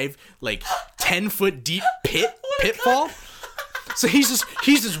 5x5, like 10-foot deep pitfall. So he's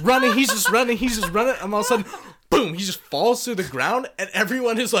just running. And all of a sudden, boom, he just falls to the ground. And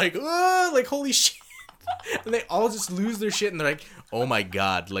everyone is like, oh, like, holy shit. And they all just lose their shit. And they're like, oh my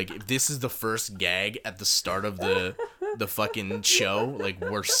God, like, if this is the first gag at the start of the fucking show, like,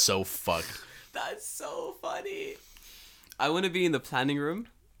 we're so fucked. That's so funny. I want to be in the planning room.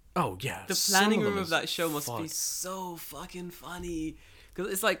 Oh yeah, The planning room of that show must be so fucking funny.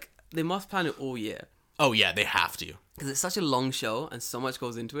 Because it's like, they must plan it all year. Oh yeah, they have to. Because it's such a long show and so much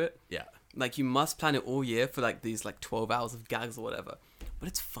goes into it. Yeah. Like, you must plan it all year for like these like 12 hours of gags or whatever. But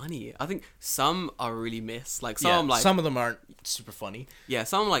it's funny. I think some are really missed. Like some like some of them aren't super funny. yeah,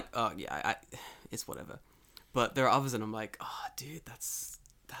 some I'm like, oh yeah, it's whatever. But there are others and I'm like, oh dude, that's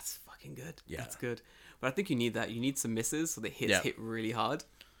fucking good. Yeah. That's good. But I think you need that. You need some misses so the hits hit really hard.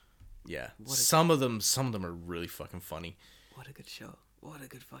 Yeah. Some of them are really fucking funny. What a good show. What a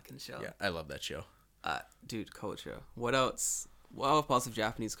good fucking show. Yeah, I love that show. Dude, culture. What else? What other parts of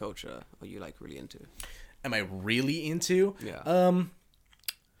Japanese culture are you like really into? Am I really into? Yeah.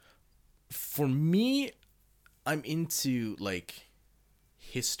 For me, I'm into like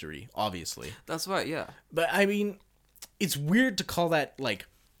history, obviously. That's right, yeah. But I mean, it's weird to call that like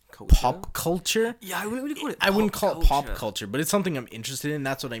Culture? pop culture. Yeah, I wouldn't call it I wouldn't call it pop culture. culture, but it's something I'm interested in.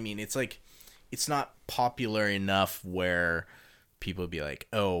 That's what I mean. It's like, it's not popular enough where people would be like,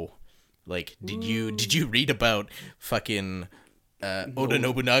 oh, like, did you read about fucking Oda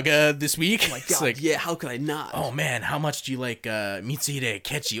Nobunaga this week. My It's God, like, yeah, how could I not? oh man, how much do you like Mitsuhide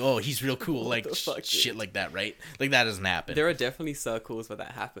Kechi? Oh, he's real cool. Like the fuck, shit like that, right? Like that doesn't happen. There are definitely circles where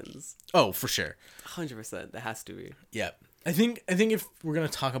that happens. Oh, for sure. 100%. There has to be. Yeah. I think if we're gonna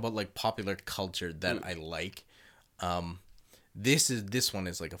talk about like popular culture that I like, this one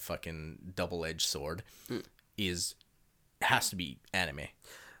is like a fucking double-edged sword. Has to be anime.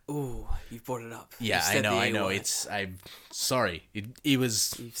 Ooh, you brought it up. Yeah, You I said know. the A word. I'm sorry. It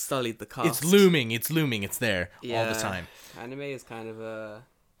was. You've sullied the cast. It's looming. It's looming. It's there all the Yeah. time. Anime is kind of a...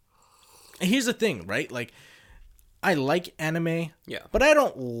 And here's the thing, right? Like, I like anime. Yeah. But I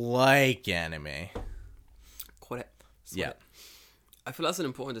don't like anime. Correct. Yeah. I feel that's an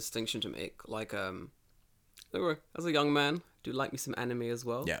important distinction to make. Like, don't worry, as a young man, do like me some anime as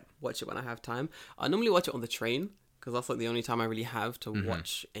well. Yeah. Watch it when I have time. I normally watch it on the train, because that's like the only time I really have to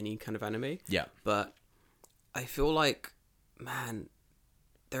watch any kind of anime. Yeah. But I feel like, man,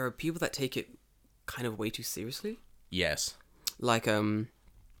 there are people that take it kind of way too seriously. Yes. Like,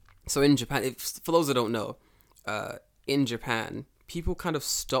 so in Japan, for those that don't know, in Japan, people kind of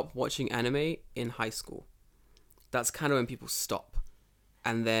stop watching anime in high school. That's kind of when people stop.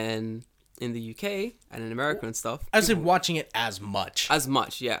 And then in the UK and in America and stuff, I was watching it as much. as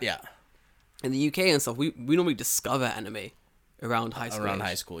much, yeah. Yeah. In the UK and stuff, we normally discover anime around high school. Around age.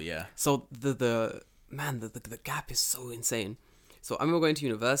 high school, yeah. So the gap is so insane. So I remember going to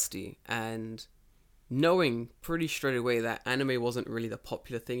university and knowing pretty straight away that anime wasn't really the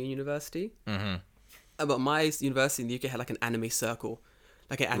popular thing in university. Mm-hmm. But my university in the UK had like an anime circle,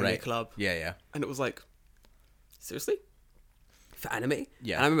 like an anime club. Yeah, yeah. And it was like, seriously? For anime?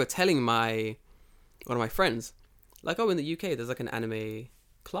 Yeah. And I remember telling one of my friends, like, oh, in the UK, there's like an anime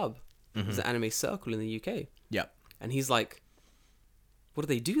club. There's an anime circle in the UK. Yeah. And he's like, what do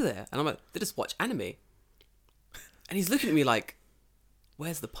they do there? And I'm like, they just watch anime. And he's looking at me like,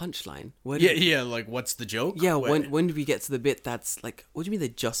 where's the punchline? Yeah, like, what's the joke? Yeah, when do we get to the bit that's like, what do you mean they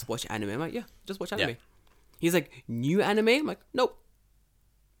just watch anime? I'm like, yeah, just watch anime. Yeah. He's like, new anime? I'm like, nope.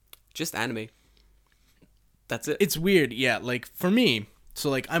 Just anime. That's it. It's weird, yeah. Like, for me, so,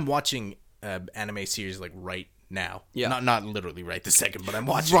 like, I'm watching anime series, like, right now. Yeah. Not literally right this second, but I'm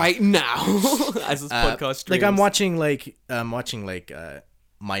watching. right now. As this podcast streams. Like, I'm watching,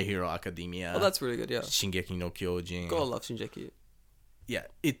 My Hero Academia. Oh, that's really good, yeah. Shingeki no Kyojin. Gotta love Shinjeki. Yeah,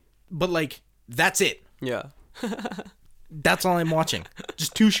 but, like, that's it. Yeah. That's all I'm watching.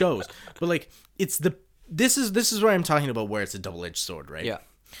 Just 2 shows. But, like, this is where I'm talking about where it's a double-edged sword, right? Yeah.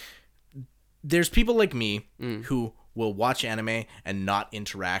 There's people like me who will watch anime and not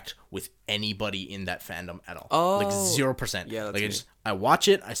interact with anybody in that fandom at all. Oh. Like 0%. Yeah, that's like me. I watch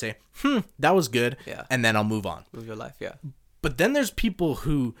it, I say, that was good, Yeah. and then I'll move on. Live your life, yeah. But then there's people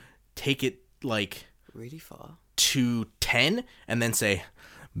who take it like Really far. to 10 and then say,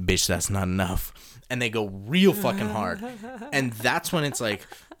 bitch, that's not enough. And they go real fucking hard. And that's when it's like,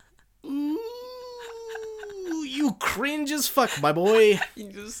 ooh, you cringe as fuck, my boy.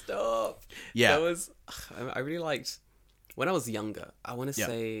 You just stop. Yeah. That was, I really liked, when I was younger, I want to Yeah.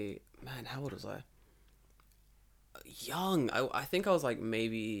 say, man, how old was I? Young. I think I was like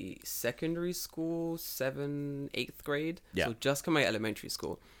maybe secondary school, 7th, 8th grade. Yeah. So just come out of elementary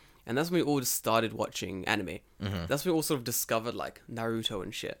school. And that's when we all just started watching anime. Mm-hmm. That's when we all sort of discovered like Naruto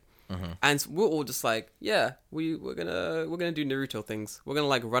and shit. And so we're all just like, yeah, we're gonna do Naruto things. We're gonna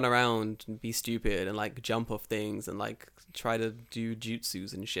like run around and be stupid and like jump off things and like try to do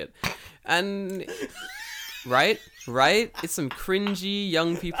jutsus and shit. And right, it's some cringy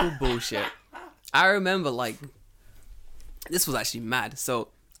young people bullshit. I remember like this was actually mad. So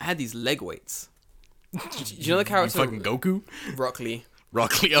I had these leg weights. Do you know the character Fucking Goku? Rock Lee?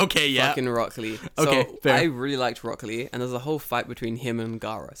 Rock Lee, okay, yeah. Fucking Rock Lee. Okay, So fair. I really liked Rock Lee, and there's a whole fight between him and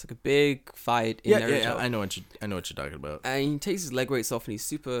Gaara. It's like a big fight in Naruto. Yeah, I know what you're talking about. And he takes his leg weights off, and he's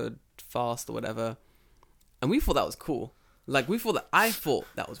super fast or whatever. And we thought that was cool. Like I thought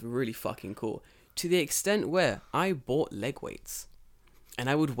that was really fucking cool. To the extent where I bought leg weights, and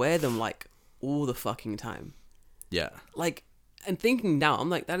I would wear them like all the fucking time. Yeah. Like, and thinking now, I'm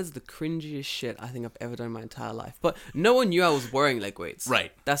like, that is the cringiest shit I think I've ever done in my entire life. But no one knew I was wearing leg weights.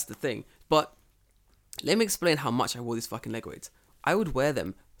 Right. That's the thing. But let me explain how much I wore these fucking leg weights. I would wear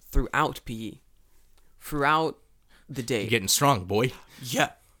them throughout PE. Throughout the day. You're getting strong, boy.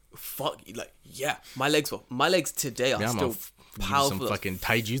 Yeah. Fuck. Like, yeah. My legs today are Yeah, I'm still gonna give you powerful. some fucking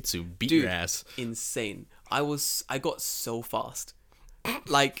taijutsu, beat Dude, your ass. insane. I got so fast.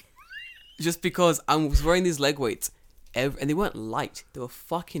 Like, just because I was wearing these leg weights. And they weren't light. They were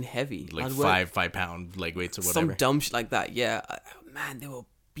fucking heavy. Like I'd wear 5-pound leg weights or whatever. some dumb shit like that. Yeah. Man, they were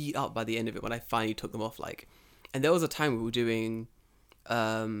beat up by the end of it when I finally took them off. Like, And there was a time we were doing,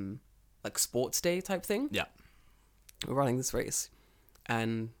 like sports day type thing. Yeah. We're running this race,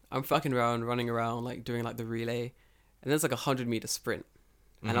 and I'm fucking around, running around, like doing like the relay, and there's like 100-meter sprint,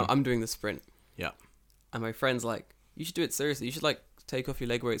 and I'm doing the sprint. Yeah. And my friend's like, you should do it seriously. You should like take off your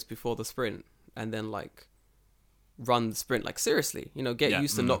leg weights before the sprint, and then like run the sprint like seriously. You know, get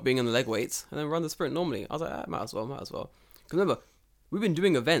used to not being in the leg weights, and then run the sprint normally. I was like, might as well. Because remember, we've been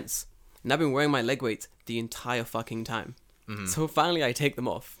doing events, and I've been wearing my leg weights the entire fucking time. So finally, I take them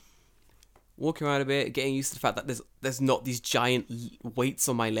off. Walking around a bit, getting used to the fact that there's not these giant weights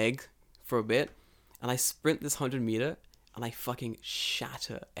on my leg for a bit, and I sprint this 100-meter, and I fucking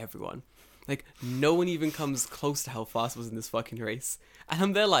shatter everyone. Like, no one even comes close to how fast I was in this fucking race, and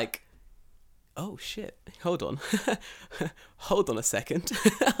I'm there like, oh shit, hold on, hold on a second,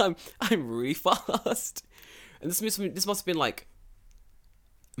 I'm really fast, and this must have been like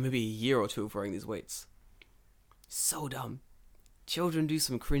maybe a year or two of wearing these weights. So dumb. Children do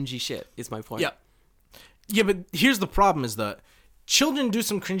some cringy shit, is my point. Yeah. Yeah, but here's the problem is that children do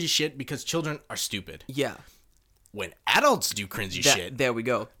some cringy shit because children are stupid. Yeah. When adults do cringy shit, There we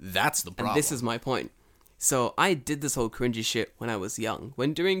go. that's the problem. And this is my point. So I did this whole cringy shit when I was young.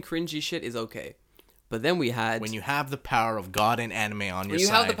 When doing cringy shit is okay. But then we had... When you have the power of God and anime on your side,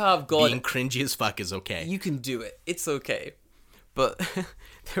 you have the power of God, being cringy as fuck is okay. you can do it. It's okay. But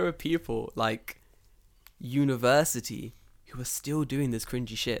there are people like university who are still doing this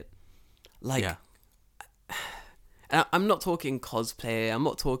cringy shit. Like, yeah. and I'm not talking cosplay. I'm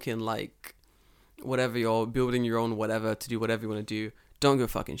not talking like whatever, you're building your own whatever to do whatever you want to do. Don't give a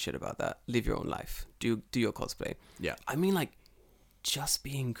fucking shit about that. Live your own life. Do your cosplay. Yeah. I mean, like, just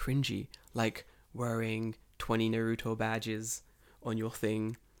being cringy. Like, wearing 20 Naruto badges on your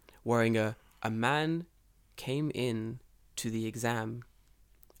thing. Wearing a man came in to the exam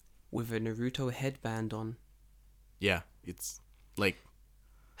with a Naruto headband on. Yeah. It's like...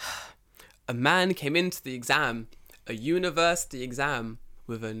 A man came into the exam, a university exam,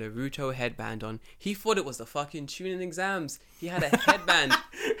 with a Naruto headband on. He thought it was the fucking Chunin exams. He had a headband.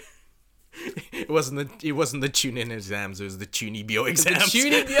 It wasn't the Chunin exams. It was the Chunibyo exams. The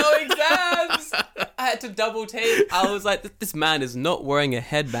Chunibyo exams. I had to double take. I was like, this man is not wearing a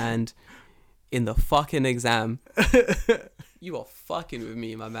headband in the fucking exam. You are fucking with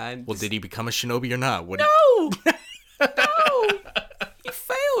me, my man. Well, did he become a shinobi or not? No. No. He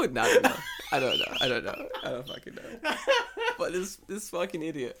failed. No, I don't know. I don't fucking know. But this fucking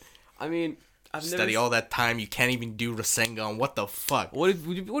idiot. I mean, I've Study all that time. You can't even do Rasengan. What the fuck? What have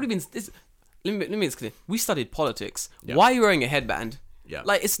you been? Let me explain. We studied politics. Yeah. Why are you wearing a headband? Yeah.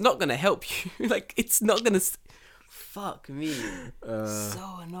 Like, it's not gonna help you. Like, it's not gonna. Fuck me.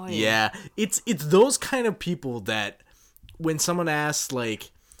 So annoying. Yeah, it's those kind of people that when someone asks,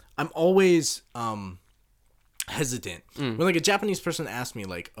 like, I'm always hesitant when like a Japanese person asks me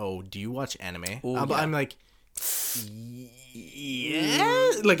like, "Oh, do you watch anime?" I'm like,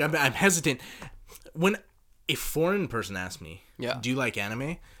 yeah. Like I'm hesitant when a foreign person asks me, Yeah. "Do you like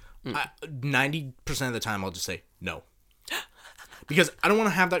anime?" 90% of the time I'll just say no. Because I don't want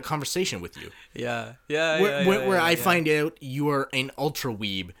to have that conversation with you. Yeah. Where I find out you are an ultra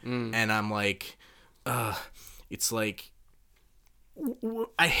weeb, and I'm like, it's like,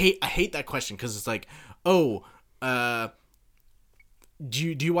 I hate that question because it's like, oh, do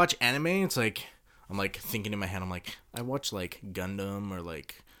you watch anime? It's like, I'm like thinking in my head, I'm like, I watch like Gundam or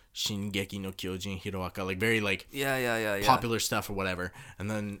like Shingeki no Kyojin Hiroaka, like very like Yeah. popular stuff or whatever. And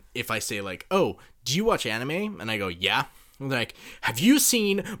then if I say like, oh, do you watch anime? And I go, yeah. And they're like, have you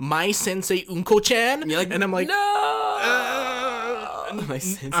seen My Sensei Unko-chan? You're like, and I'm like, no. My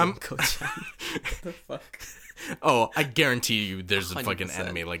sensei Unko-chan. The fuck. Oh, I guarantee you there's a fucking 100%.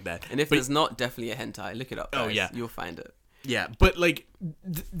 anime like that. And if there's not, definitely a hentai. Look it up, guys. Oh, yeah. You'll find it. Yeah, but like,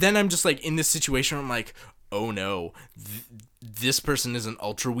 then I'm just like in this situation where I'm like, oh no, this person is an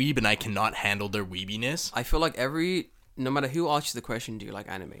ultra weeb and I cannot handle their weebiness. I feel like no matter who asks you the question, do you like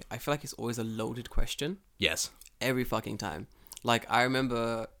anime? I feel like it's always a loaded question. Yes. Every fucking time. Like, I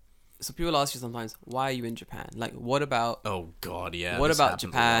remember, so people ask you sometimes, why are you in Japan? Like, what about... Oh god, yeah. What this about happens a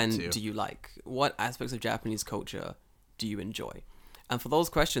lot, Japan too. do you like? What aspects of Japanese culture do you enjoy? And for those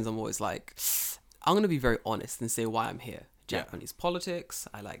questions, I'm always like, I'm going to be very honest and say why I'm here. Japanese politics,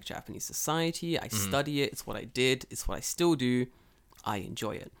 I like Japanese society, I study it, it's what I did, it's what I still do, I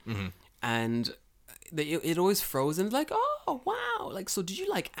enjoy it. And it always throws in like, oh, wow, like, so did you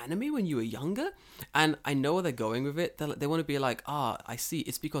like anime when you were younger? And I know where they're going with it. They want to be like, I see,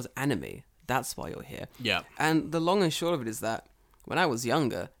 it's because anime, that's why you're here. Yeah. And the long and short of it is that when I was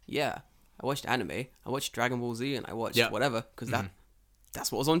younger, yeah, I watched anime, I watched Dragon Ball Z, and I watched whatever, because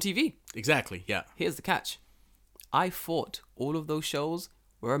that's what was on TV. Exactly, yeah. Here's the catch. I thought all of those shows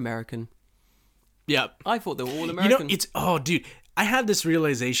were American. Yeah. I thought they were all American. Dude, I had this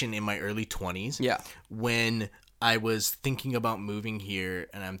realization in my early 20s. Yeah. When I was thinking about moving here,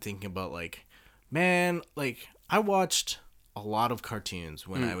 and I'm thinking about, like, man, like, I watched a lot of cartoons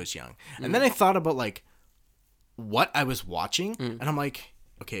when I was young. And then I thought about, like, what I was watching, and I'm like,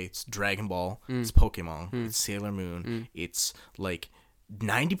 okay, it's Dragon Ball, it's Pokemon, it's Sailor Moon, it's, like,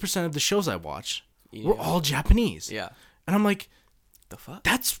 90% of the shows I watched were all Japanese. Yeah. And I'm like, The fuck?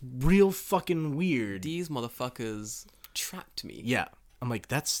 that's real fucking weird. These motherfuckers trapped me. Yeah. I'm like,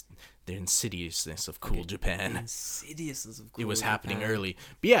 that's the insidiousness of cool Japan. Insidiousness of cool It was happening Japan. early.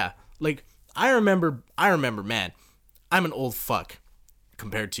 But yeah, like, I remember, man, I'm an old fuck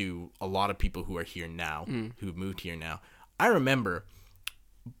compared to a lot of people who are here now, who moved here now. I remember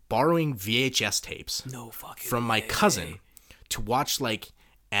borrowing VHS tapes No fucking from my way. cousin to watch, like,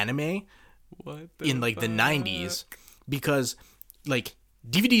 anime What in, like, the 90s because, like,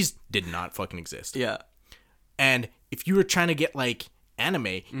 DVDs did not fucking exist. Yeah. And if you were trying to get, like,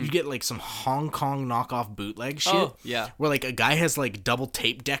 anime, you get, like, some Hong Kong knockoff bootleg shit. Oh, yeah. Where, like, a guy has, like, double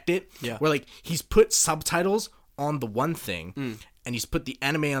tape decked it. Yeah. Where, like, he's put subtitles on the one thing, and he's put the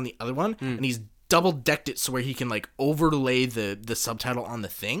anime on the other one, and he's double decked it so where he can, like, overlay the subtitle on the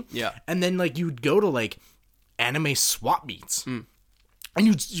thing. Yeah. And then, like, you'd go to, like, anime swap meets. And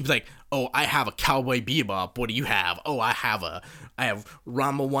you'd be like, oh, I have a Cowboy Bebop. What do you have? Oh, I have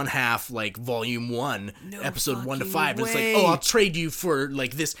Ranma 1/2, like, volume 1, episode 1 to 5. And it's like, way. oh, I'll trade you for,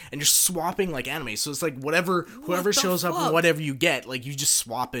 like, this. And you're swapping, like, anime. So it's like whoever the shows up and fuck? whatever you get, like, you just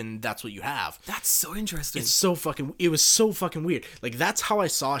swap and that's what you have. That's so interesting. It was so fucking weird. Like, that's how I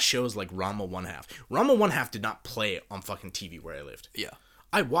saw shows like Ranma 1/2. Ranma 1/2 did not play on fucking TV where I lived. Yeah.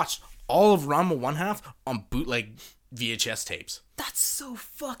 I watched all of Ranma 1/2 on bootleg VHS tapes. That's so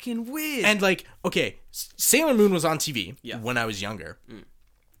fucking weird. And, like, okay, Sailor Moon was on TV Yeah. when I was younger.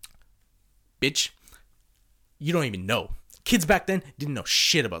 Bitch, you don't even know. Kids back then didn't know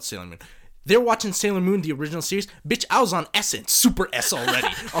shit about Sailor Moon. They're watching Sailor Moon, the original series. Bitch, I was on Essence, Super S already,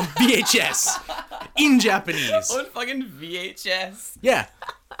 on VHS, in Japanese. on fucking VHS. Yeah.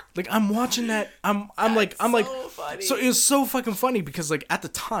 Like, I'm watching that. I'm like, so funny. So it was so fucking funny because, like, at the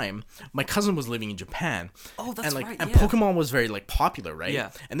time, my cousin was living in Japan. Oh, that's and, like, right, and yeah. Pokemon was very, like, popular, right? Yeah.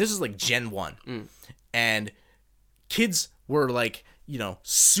 And this is, like, Gen 1. And kids were, like, you know,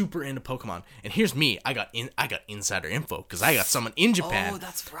 super into Pokemon. And here's me. I got insider info because I got someone in Japan. Oh,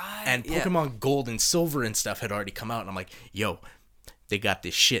 that's right. And Yeah. Pokemon Gold and Silver and stuff had already come out. And I'm like, yo, they got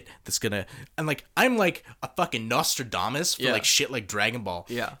this shit that's gonna... And, like, I'm like a fucking Nostradamus for, Yeah. like, shit like Dragon Ball.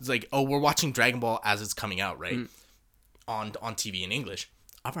 Yeah. It's like, oh, we're watching Dragon Ball as it's coming out, right? On TV in English.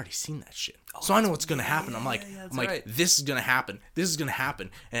 I've already seen that shit. So I know what's gonna happen. I'm like, that's right. this is gonna happen. This is gonna happen.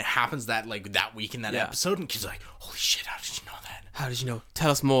 And it happens that, like, that week in that Yeah. episode. And kids are like, holy shit, how did you know that? How did you know?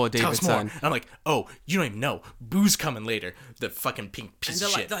 Tell us more, David. Tell us more. Son. And I'm like, oh, you don't even know. Boo's coming later. The fucking pink piece And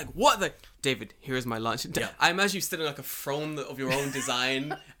of shit. they're like, what the? David, here is my lunch. Yeah. I imagine you sitting like a throne of your own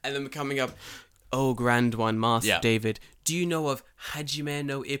design, and then coming up, oh, Grand One Master Yeah. David, do you know of Hajime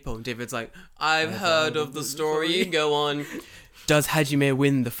no Ippo? And David's like, I've heard of the story. Go on. Does Hajime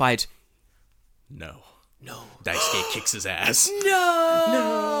win the fight? No. No. Daisuke kicks his ass.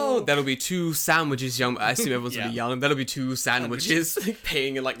 No. That'll be 2 sandwiches, young. I assume everyone's gonna be Yeah. young. That'll be 2 sandwiches, like,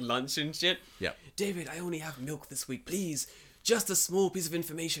 paying in, like, lunch and shit. Yep. David, I only have milk this week, please. Just a small piece of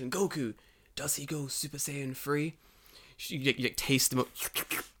information. Goku, does he go Super Saiyan 3? You taste the milk.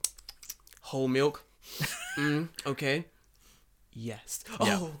 Whole milk. Okay. Yes.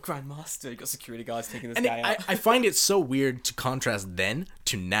 Yeah. Oh, Grandmaster. You got security guards taking this And guy out. I find it so weird to contrast then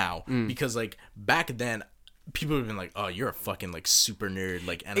to now. Because, like, back then, people would have been like, oh, you're a fucking, like, super nerd,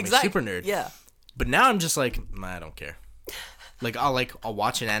 like, anime super nerd. Yeah. But now I'm just like, I don't care. Like, I'll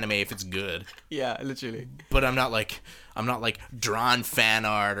watch an anime if it's good. Yeah, literally. But I'm not like drawing fan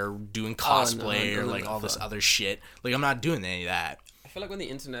art or doing cosplay or like all this other shit. Like, I'm not doing any of that. I feel like when the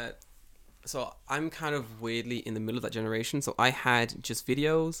internet... So I'm kind of weirdly in the middle of that generation. So I had just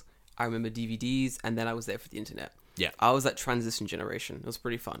videos, I remember DVDs, and then I was there for the internet. Yeah. I was that transition generation. It was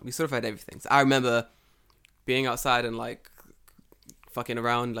pretty fun. We sort of had everything. So I remember being outside and, like, fucking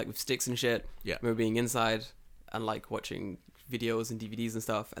around, like, with sticks and shit. Yeah. I remember being inside and, like, watching videos and DVDs and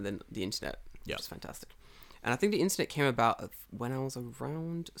stuff, and then the internet. Yeah. Which is fantastic. And I think the internet came about when I was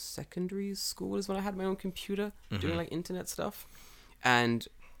around secondary school is when I had my own computer doing, like, internet stuff. And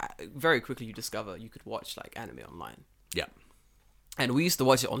very quickly you discover you could watch, like, anime online. Yeah. And we used to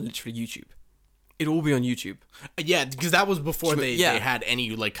watch it on literally YouTube. It'd all be on YouTube. Yeah, because that was before they Yeah. had any,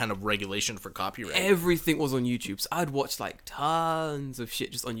 like, kind of regulation for copyright. Everything was on YouTube. So I'd watch, like, tons of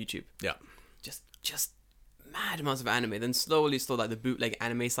shit just on YouTube. Yeah. Just mad amounts of anime. Then slowly, like the bootleg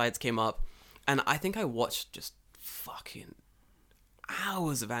anime sites came up, and I think I watched just fucking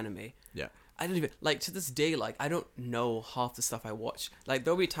hours of anime. Yeah. I don't even like to this day. Like I don't know half the stuff I watch. Like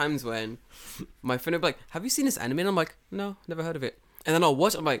there'll be times when my friend will be like, "Have you seen this anime?" And I'm like, "No, never heard of it." And then I'll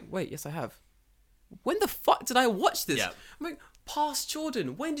watch it. I'm like, "Wait, yes, I have." When the fuck did I watch this? Yeah. I'm like, past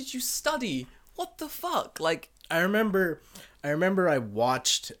Jordan. When did you study? What the fuck? Like, I remember I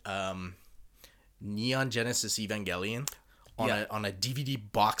watched Neon Genesis Evangelion on a DVD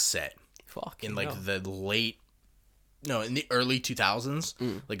box set in like hell. in the early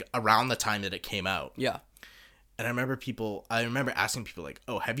 2000s, like around the time that it came out. Yeah. And I remember asking people like,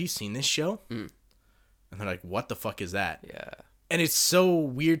 "Oh, have you seen this show?" And they're like, "What the fuck is that?" Yeah. And it's so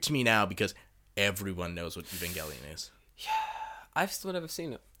weird to me now because everyone knows what Evangelion is. I've still never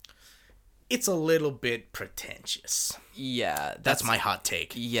seen it. It's a little bit pretentious. Yeah. That's my hot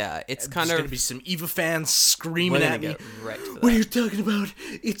take. Yeah. It's There's kind gonna of. be some Eva fans screaming We're at gonna me. get wrecked for What are that. you talking about?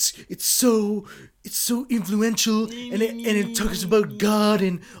 It's so influential, and it talks about God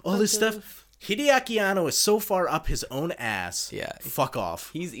and all this stuff. Hideaki Anno is so far up his own ass. Yeah. Fuck off.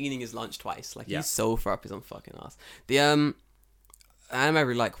 He's eating his lunch twice. Like Yeah. he's so far up his own fucking ass. The anime I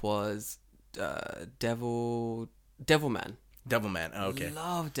really like was Devilman. Devilman. Oh, okay.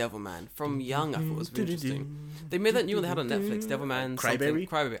 Love Devilman. From young, I thought it was really interesting. They made that new one they had on Netflix. Devilman. Crybaby?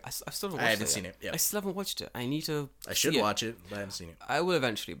 Crybaby. I still haven't watched it. I haven't yet. seen it, yeah. I still haven't watched it. I need to. I should see it. watch it, but I haven't seen it. I will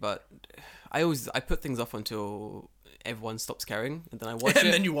eventually, but I put things off until everyone stops caring, and then I watch it.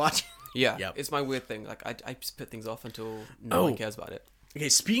 And then you watch it. Yeah, Yep. it's my weird thing. Like I just put things off until no one cares about it. Okay,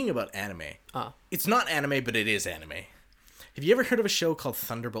 speaking about anime. Ah. It's not anime, but it is anime. Have you ever heard of a show called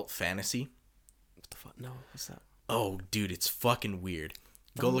Thunderbolt Fantasy? What the fuck? No, what's that? Oh, dude, it's fucking weird.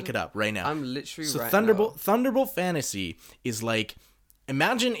 Go look it up right now. I'm literally So right Thunderbolt Fantasy is like,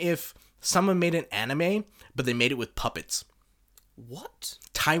 imagine if someone made an anime, but they made it with puppets. What?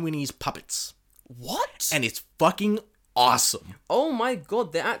 Taiwanese puppets. What? And it's fucking awesome. Oh my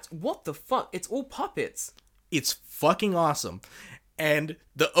god, what the fuck? It's all puppets. It's fucking awesome. And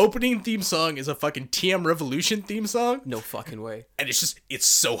the opening theme song is a fucking TM Revolution theme song. No fucking way. And it's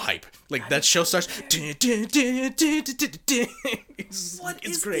so hype. Like that show starts.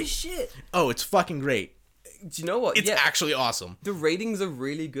 It's great. this shit? Oh, it's fucking great. Do you know what? It's actually awesome. The ratings are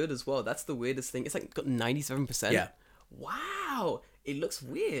really good as well. That's the weirdest thing. It's like got 97%. Yeah. Wow. It looks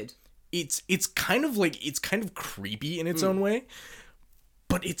weird. It's kind of creepy in its own way,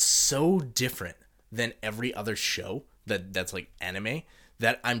 but it's so different than every other show that's like anime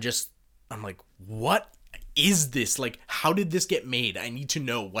that I'm like, what is this? Like, how did this get made? I need to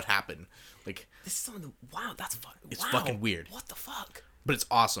know what happened. Like, This is some of the that's fucking. It's fucking weird. What the fuck? but it's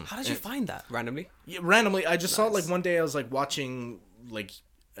awesome. How did you find that randomly? Yeah, randomly, I just saw it like one day. I was like watching like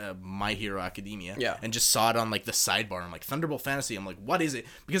My Hero Academia, Yeah. and just saw it on like the sidebar. I'm like, Thunderbolt Fantasy. I'm like, what is it?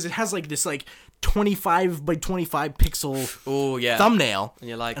 Because it has like this like 25 by 25 pixel Oh yeah. thumbnail, And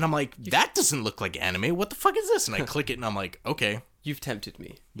you're like, and I'm like, that doesn't look like anime. What the fuck is this? And I click it, and I'm like, okay, You've tempted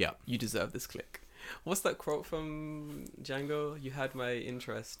me. yeah. You deserve this click. What's that quote from Django? You had my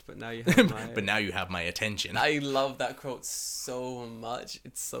interest, but now you have my... But now you have my attention. I love that quote so much.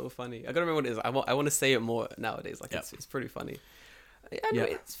 It's so funny. I gotta remember what it is. I want to say it more nowadays. Like, Yeah. it's pretty funny.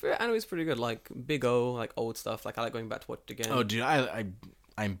 Anyway, anime's pretty good. Like, Big O, like, old stuff. Like, I like going back to watch it again. Oh, dude,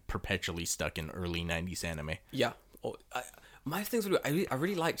 I'm perpetually stuck in early 90s anime. Yeah. My things were... I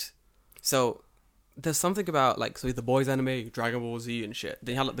really liked... So... There's something about, like, so the boys anime, Dragon Ball Z and shit.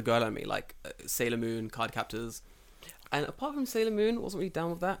 Then you had, like, the girl anime, like, Sailor Moon, Card Captors. And apart from Sailor Moon, wasn't really down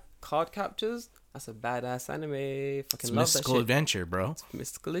with that. Card Captors, that's a badass anime. Fucking It's love that mystical shit. adventure, bro.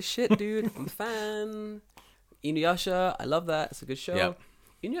 Mystical as shit, dude. I'm a fan. Inuyasha, I love that. It's a good show. Yep.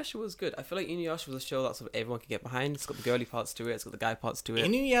 Inuyasha was good. I feel like Inuyasha was a show that sort of everyone could get behind. It's got the girly parts to it. It's got the guy parts to it.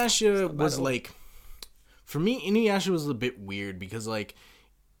 Inuyasha was at all. like, for me, Inuyasha was a bit weird because like,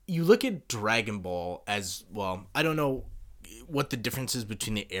 you look at Dragon Ball as, well, I don't know what the difference is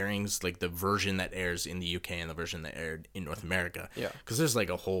between the airings, like the version that airs in the UK and the version that aired in North America. Yeah. Because there's like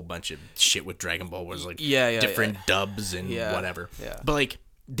a whole bunch of shit with Dragon Ball where it's like Yeah, different dubs and Yeah, whatever. yeah. But like,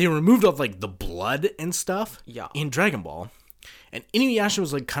 they removed all like the blood and stuff Yeah. in Dragon Ball. And Inuyasha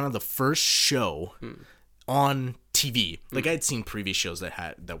was like kind of the first show on TV. Like I had seen previous shows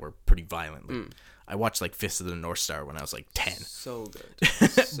that were pretty violent. Like, I watched like Fist of the North Star when I was like 10. So good.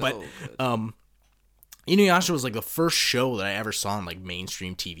 So But, good. Inuyasha was like the first show that I ever saw on like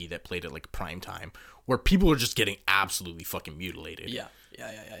mainstream TV that played at like prime time, where people were just getting absolutely fucking mutilated. Yeah.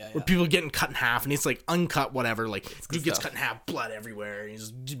 Where people are getting cut in half, and it's like uncut, whatever. Like dude gets stuff. cut in half, blood everywhere, and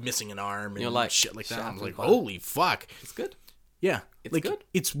he's missing an arm and You're like, shit like that. I'm sharp like, and fun. holy fuck! It's good. Yeah. It's like, good.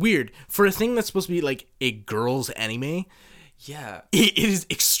 It's weird. For a thing that's supposed to be like a girl's anime, Yeah. it is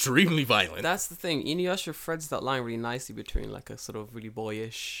extremely violent. That's the thing. Inuyasha threads that line really nicely between like a sort of really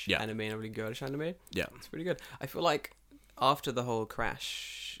boyish Yeah. anime and a really girlish anime. Yeah. It's pretty good. I feel like after the whole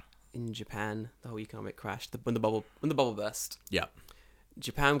crash in Japan, the whole economic crash, when the bubble burst, Yeah.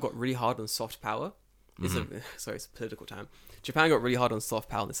 Japan got really hard on soft power. It's a political time. Japan got really hard on soft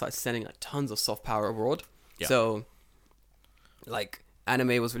power and they started sending like tons of soft power abroad. Yeah. So like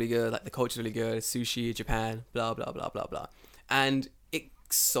anime was really good, like the culture was really good, sushi, Japan, blah blah blah blah blah. And it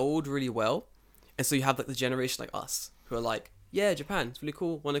sold really well. And so you have like the generation like us who are like, yeah, Japan, it's really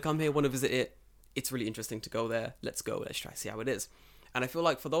cool, want to come here, want to visit it. It's really interesting to go there. Let's go, let's try see how it is. And I feel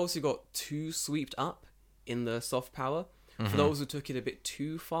like for those who got too swept up in the soft power, for those who took it a bit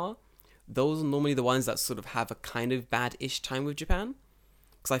too far, those are normally the ones that sort of have a kind of bad-ish time with Japan.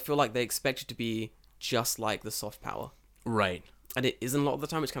 Because I feel like they expect it to be just like the soft power. Right. And it isn't a lot of the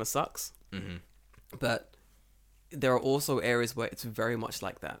time, which kind of sucks. But there are also areas where it's very much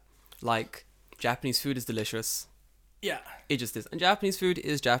like that. Like, Japanese food is delicious. Yeah. It just is. And Japanese food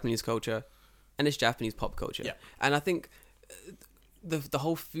is Japanese culture. And it's Japanese pop culture. Yeah. And I think the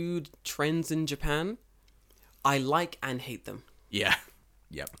whole food trends in Japan, I like and hate them. Yeah.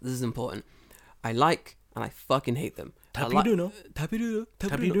 Yep. This is important. I like and I fucking hate them. Tapiruno.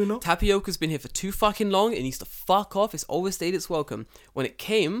 Tapiruno. Tapioca's been here for too fucking long. It needs to fuck off. It's overstayed its welcome. When it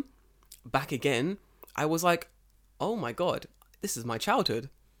came back again, I was like, oh my god, this is my childhood.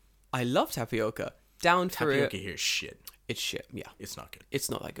 I love tapioca. Down for it. Tapioca here is shit. It's shit. Yeah, It's not good. it's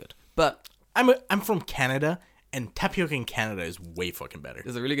not that good. But I'm from Canada, and tapioca in Canada is way fucking better.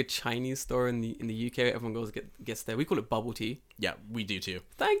 there's a really good Chinese store in the UK. Everyone goes gets there. We call it bubble tea. Yeah, we do too.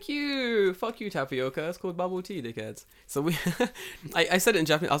 Thank you. Fuck you, tapioca. It's called bubble tea, dickheads. So we, I said it in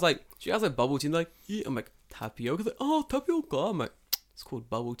Japanese. I was like, do you guys like bubble tea? And they're like, yeah. I'm like, tapioca? They're like, oh, tapioca. I'm like, it's called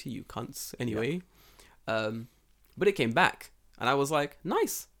bubble tea, you cunts. Anyway. But it came back. And I was like,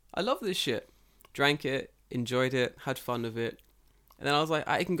 nice. I love this shit. Drank it, enjoyed it, had fun with it. And then I was like,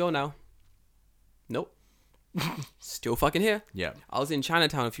 I can go now. Nope. Still fucking here. Yeah. I was in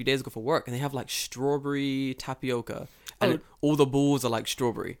Chinatown a few days ago for work, and they have like strawberry tapioca, and Oh. all the balls are like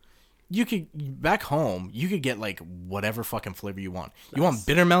strawberry. You could back home. You could get like whatever fucking flavor you want. You want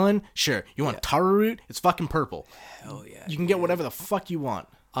bitter melon? Sure. You want taro root? It's fucking purple. Hell yeah! You can get whatever the fuck you want.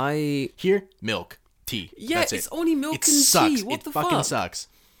 Here, milk, tea. Yeah, That's it's it. only milk It and sucks. tea. What it the fucking fuck? sucks.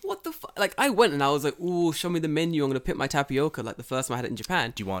 What the fuck? Like I went and I was like, ooh, show me the menu. I'm gonna pick my tapioca. Like the first time I had it in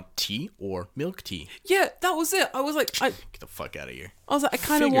Japan. Do you want tea or milk tea? Yeah, that was it. I was like, Get the fuck out of here. I kind of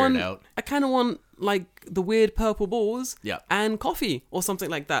Figure it want. out. I kind of want like the weird purple balls. Yeah. And coffee or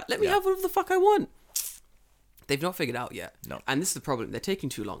something like that. Let me Yeah. have whatever the fuck I want. They've not figured out yet. No. And this is the problem. They're taking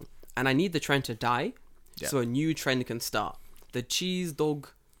too long. And I need the trend to die, Yeah. so a new trend can start. The cheese dog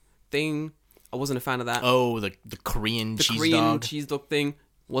thing, I wasn't a fan of that. Oh, the Korean the cheese Korean dog. cheese dog thing,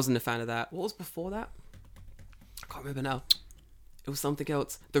 wasn't a fan of that. What was before that? I can't remember now. It was something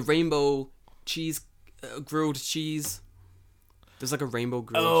else. The rainbow cheese, grilled cheese. There's like a rainbow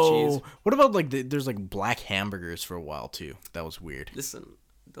grilled cheese. What about like there's like black hamburgers for a while too. That was weird. Listen,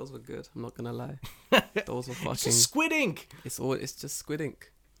 those were good. I'm not gonna lie. Those were fucking. It's Squid Ink. It's just squid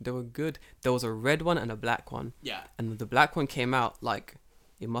ink. They were good. There was a red one and a black one. Yeah. And the black one came out like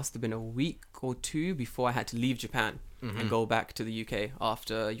it must have been a week or two before I had to leave Japan and go back to the UK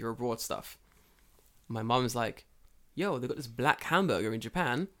after your abroad stuff. My mom's like, yo, they got this black hamburger in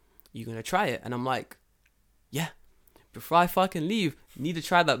Japan. You gonna try it? And I'm like, yeah. Before I fucking leave, need to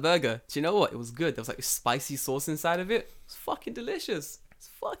try that burger. Do you know what? It was good. There was like spicy sauce inside of it. It's fucking delicious. It's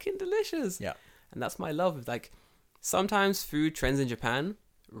fucking delicious. Yeah. And that's my love. Like, sometimes food trends in Japan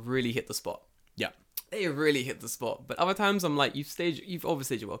really hit the spot. Yeah. They really hit the spot. But other times I'm like, you've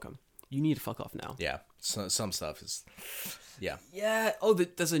overstayed your welcome. You need to fuck off now. Yeah. So, some stuff is. Yeah. Yeah. Oh,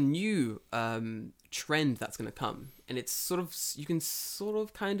 there's a new trend that's gonna come, and it's sort of you can sort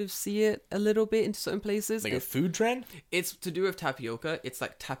of kind of see it a little bit in certain places. Like a food trend? It's to do with tapioca. It's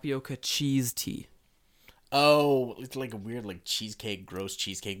like tapioca cheese tea. Oh, it's like a weird like cheesecake, gross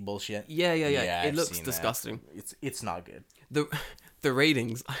cheesecake bullshit. Yeah. It I've looks seen that. disgusting. It's not good. The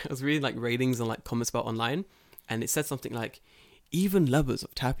ratings. I was reading like ratings and like comments about online, and it said something like, even lovers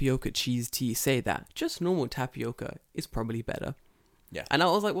of tapioca cheese tea say that just normal tapioca is probably better. Yeah. And I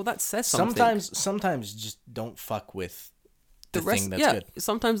was like, well, that says something. Sometimes just don't fuck with the rest, thing that's yeah, good.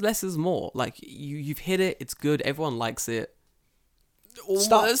 Sometimes less is more. Like you've hit it. It's good. Everyone likes it.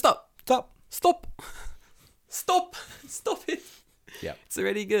 Stop it. Yeah. It's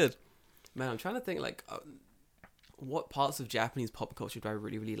already good. Man, I'm trying to think like what parts of Japanese pop culture do I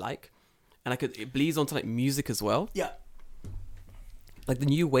really, really like? And it bleeds onto like music as well. Yeah. like the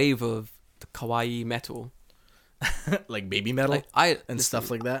new wave of the kawaii metal. Like baby metal Like I and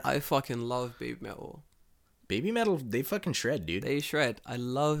stuff like that. I fucking love baby metal. Baby metal, they fucking shred, dude. They shred. I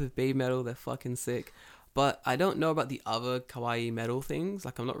love baby metal. They're fucking sick. But I don't know about the other kawaii metal things.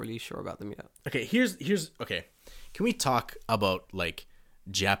 Like I'm not really sure about them yet. Okay, here's okay. Can we talk about like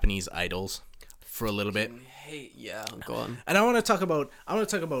Japanese idols for a little bit? Yeah, go on. And I want to talk about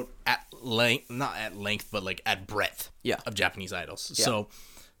at length, not at length, but like at breadth. Yeah. Of Japanese idols. Yeah. So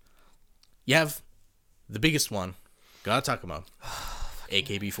you have the biggest one. Gotta talk about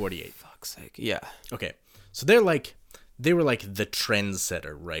AKB48. Fuck's sake. Yeah. Okay, so they were like the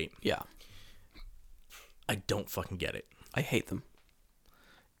trendsetter, right? Yeah. I don't fucking get it. I hate them.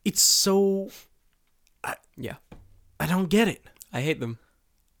 It's so Yeah. I don't get it. I hate them.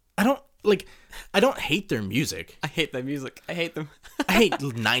 I don't hate their music. I hate their music. I hate them. I hate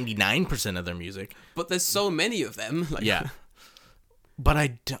 99% of their music. But there's so many of them. Like, Yeah. But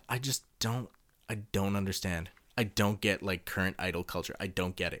I just don't understand. I don't get like current idol culture. I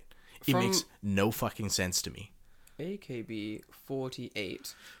don't get it. It From- makes no fucking sense to me.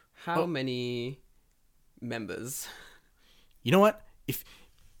 AKB48. How many members? You know what?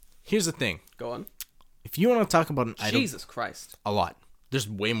 Here's the thing. Go on. If you want to talk about an idol, Jesus Christ. a lot. There's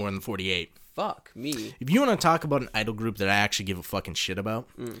way more than 48. Fuck me. If you want to talk about an idol group that I actually give a fucking shit about,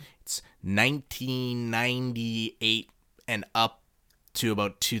 it's 1998 and up to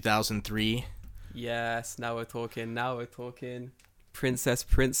about 2003. Yes, now we're talking. Now we're talking.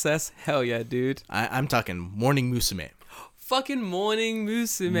 Princess. Hell yeah, dude. I'm talking Morning Musume. Fucking Morning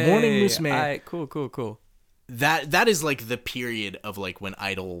Musume. Morning Musume. Alright, cool. That is like the period of like when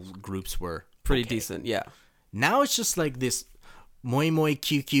idol groups were Pretty okay. decent, yeah. Now it's just like this moi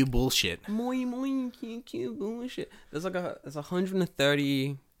QQ bullshit. Moi cute bullshit. There's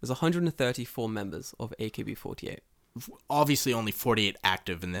 134 members of AKB48. Obviously only 48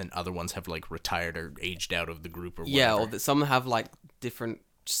 active, and then other ones have like retired or aged out of the group or whatever. Yeah, or some have like different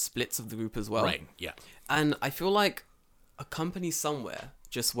splits of the group as well. Right, yeah. And I feel like a company somewhere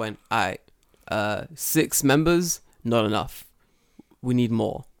just went, alright, 6 members, not enough. We need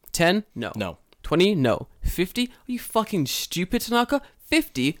more. 10? No. 20? No. 50? Are you fucking stupid, Tanaka?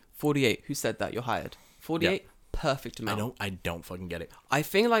 50? 48. Who said that? You're hired. 48? Yeah. Perfect amount. I don't fucking get it. I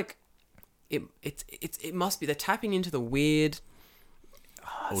think like it must be they're tapping into the weird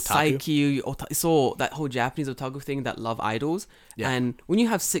Otaku? psyche. It's all that whole Japanese otaku thing that love idols. Yeah. And when you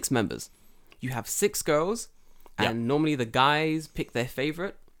have 6 members, you have 6 girls, and normally the guys pick their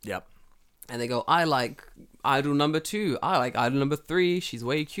favorite, Yep. and they go, I like idol number 2. I like idol number 3. She's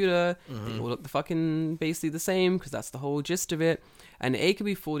way cuter. They all look basically the same because that's the whole gist of it. And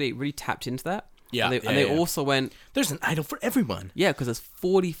AKB48 really tapped into that. Yeah, And they also went, There's an idol for everyone. yeah, because there's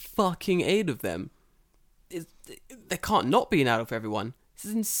 48 of them. There can't not be an idol for everyone. This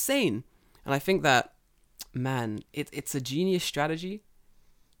is insane. And I think that, man, it's a genius strategy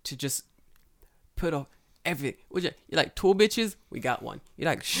to just put off everything. You like tall bitches? We got one. You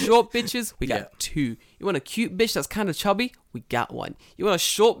like short bitches? We got Yeah. 2. You want a cute bitch that's kind of chubby? We got one. You want a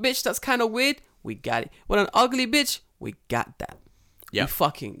short bitch that's kind of weird? We got it. Want an ugly bitch? We got that. Yeah. We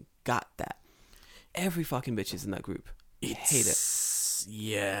fucking got that. Every fucking bitch is in that group. I hate it.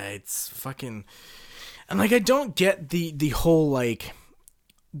 Yeah, it's fucking, and like I don't get the whole like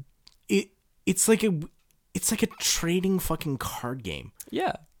it's like a trading fucking card game.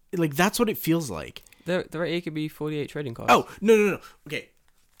 Yeah. Like that's what it feels like. There are AKB48 trading cards. Oh no. Okay,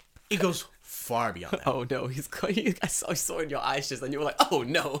 it goes far beyond that. Oh no, I saw in your eyes just and you were like, oh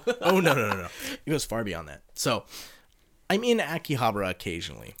no. Oh no. It goes far beyond that. So I'm in Akihabara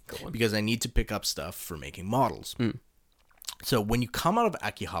occasionally because I need to pick up stuff for making models. So when you come out of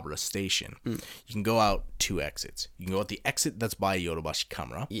Akihabara Station, you can go out 2 exits. You can go out the exit that's by Yodobashi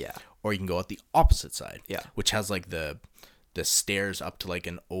Kamura. Yeah. Or you can go out the opposite side. Yeah. Which has like the stairs up to like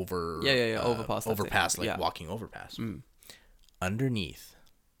an overpass. Overpass, like Yeah. walking overpass. Underneath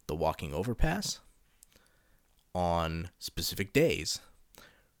the walking overpass, on specific days,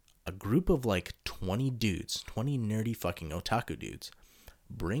 a group of like 20 nerdy fucking otaku dudes,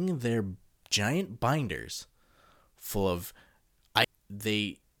 bring their giant binders full of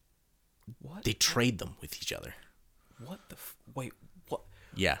they trade them with each other. Wait, what?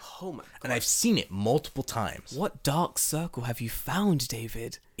 Yeah. Oh my god. And I've seen it multiple times. What dark circle have you found,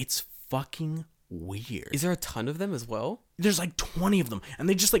 David? It's fucking weird. Is there a ton of them as well? There's like 20 of them, and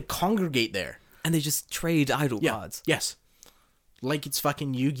they just like congregate there. And they just trade idol Yeah. cards? Yes. Like it's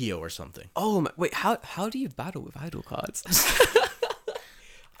fucking Yu-Gi-Oh or something. Oh my, wait, how do you battle with idol cards?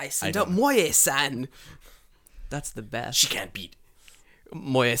 I send don't up Moye-san. That's the best. She can't beat.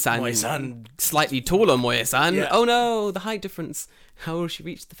 Moe-san. Moe-san. Slightly taller Moe-san. Yeah. Oh no, the height difference. How will she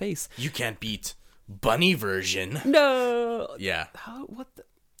reach the face? You can't beat bunny version. No. Yeah. How? What the?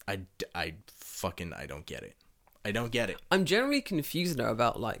 I don't get it. I don't get it. I'm generally confused now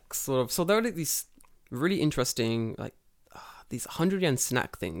about like sort of. So there are like these really interesting like these 100 yen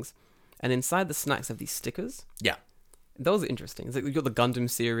snack things, and inside the snacks have these stickers. Yeah. Those are interesting. It's like you got the Gundam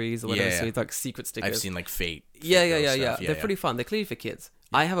series or whatever, Yeah. so it's like secret stickers. I've seen like Fate. Yeah. Girl stuff. They're pretty fun. They're clearly for kids.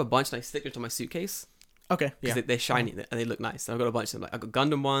 I have a bunch and I stick it to my suitcase Okay. because Yeah. they're shiny and they look nice. And I've got a bunch of them. Like I got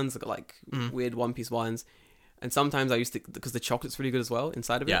Gundam ones. I got like weird One Piece ones, and sometimes I used to because the chocolate's really good as well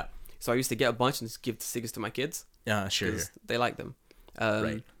inside of it. Yeah. So I used to get a bunch and just give the stickers to my kids Yeah. Sure. because they like them.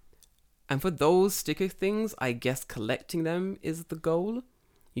 Right. And for those sticker things, I guess collecting them is the goal.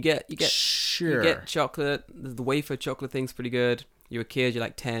 You get Sure. you get chocolate. The wafer chocolate thing's pretty good. You're a kid. You're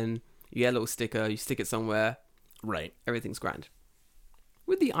like 10. You get a little sticker. You stick it somewhere. Right. Everything's grand.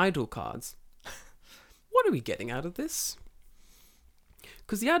 With the idol cards, what are we getting out of this?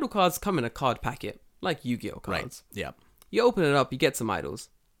 Because the idol cards come in a card packet, like Yu-Gi-Oh cards. Right. Yeah. You open it up, you get some idols.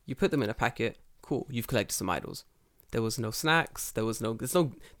 You put them in a packet. Cool, you've collected some idols. There was no snacks. There's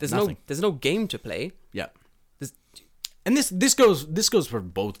Nothing. no game to play. Yeah. There's, And this goes for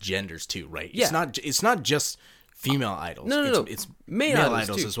both genders too, right? Yeah. It's not just female idols. no. It's male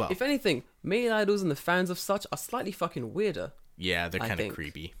idols too. as well. If anything, male idols and the fans of such are slightly fucking weirder. Yeah, they're I kind of think.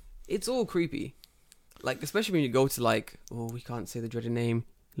 creepy. It's all creepy. Like, especially when you go to like, oh, we can't say the dreaded name.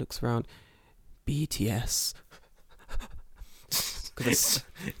 Looks around. BTS. Because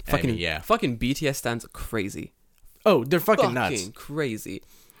fucking, yeah. fucking BTS stands crazy. Oh, they're fucking nuts. Crazy.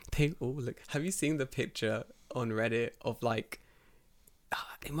 They all look. Have you seen the picture on Reddit of like?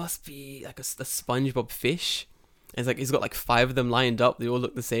 It must be like a SpongeBob fish. And it's like he's got like 5 of them lined up. They all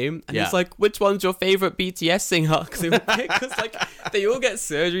look the same, and Yeah. he's like, "Which one's your favorite BTS singer?" Because like they all get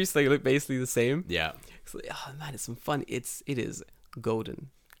surgery, so they look basically the same. Yeah. It's like, oh man, it's some fun. It is golden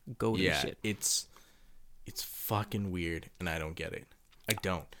Yeah. shit. It's fucking weird, and I don't get it. I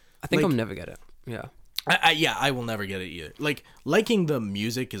don't. I think like- I'll never get it. Yeah, I will never get it either. Like liking the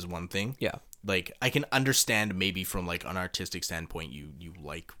music is one thing. yeah. Like I can understand maybe from like an artistic standpoint, you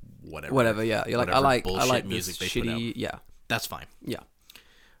like whatever. Whatever. Yeah, you're like I whatever like bullshit this music they put out. shitty. Yeah, That's fine. yeah.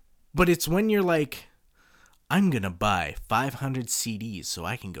 But it's when you're like, I'm gonna buy 500 CDs so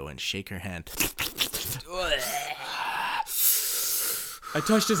I can go and shake her hand. I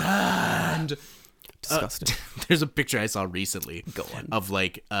touched his hand. Disgusting. There's a picture I saw recently. Go on. Of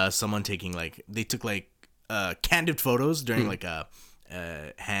like someone taking like they took like candid photos during Hmm. like a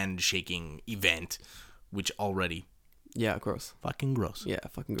handshaking event, which already Yeah, gross. fucking gross. Yeah,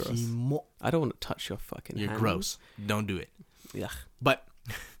 fucking gross. Mo- I don't want to touch your fucking You're hand. gross. Don't do it. Yeah. But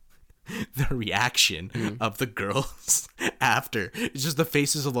the reaction Hmm. of the girls after it's just the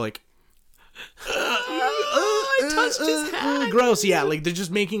faces of like I touched his hand. gross. Yeah, like they're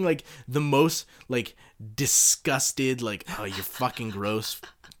just making like the most like disgusted like oh you're fucking gross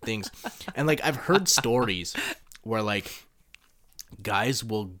things. And like I've heard stories where like guys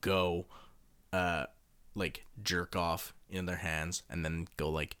will go like jerk off in their hands and then go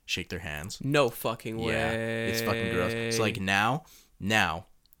like shake their hands. No fucking way. Yeah, it's fucking gross. So like now,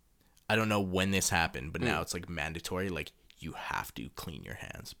 I don't know when this happened, but now it's like mandatory. Like you have to clean your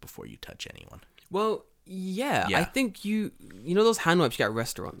hands before you touch anyone. Well, yeah. Yeah. I think you know those hand wipes you get at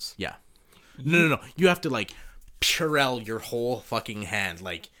restaurants. Yeah. No. You have to like Purell your whole fucking hand,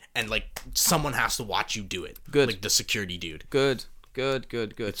 like, and like someone has to watch you do it. Good. Like the security dude. Good.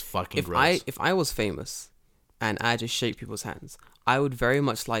 It's fucking if gross. If I was famous and I just shake people's hands, I would very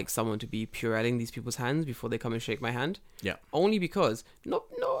much like someone to be purelling these people's hands before they come and shake my hand. Yeah. Only because not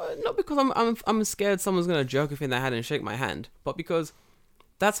because I'm scared someone's gonna jerk off in their hand and shake my hand, but because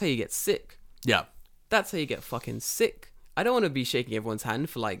that's how you get sick. Yeah. That's how you get fucking sick. I don't want to be shaking everyone's hand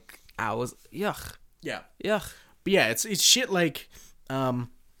for like hours. Yuck. Yeah. Yuck. But yeah, it's shit like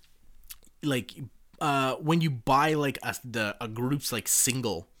when you buy like a group's like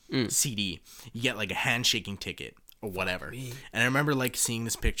single CD, you get like a handshaking ticket or whatever. And I remember like seeing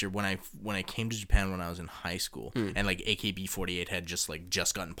this picture when I came to Japan when I was in high school, and like AKB48 had just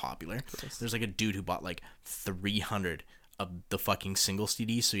gotten popular. There's like a dude who bought like 300 of the fucking single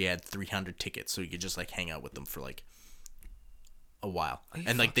CDs, so he had 300 tickets, so he could just like hang out with them for like a while.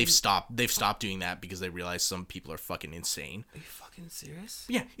 And like they've stopped doing that because they realize some people are fucking insane. Are you fucking serious?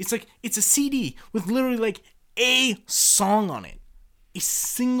 Yeah, it's a CD with literally like a song on it. A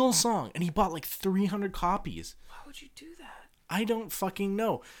single song. And he bought like 300 copies. Why would you do that? I don't fucking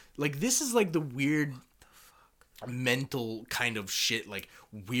know. Like this is like the weird mental kind of shit, like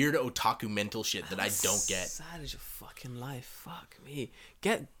weird otaku mental shit that I don't get. Sad is your fucking life. Fuck me.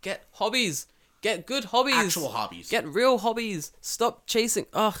 Get hobbies. Get good hobbies. Actual hobbies. Get real hobbies. Stop chasing.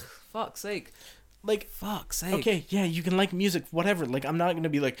 Ugh, fuck's sake. Like, Fuck's sake. okay, yeah, you can like music, whatever. Like, I'm not gonna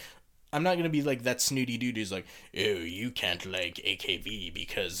be like that snooty dude who's like, oh, you can't like AKB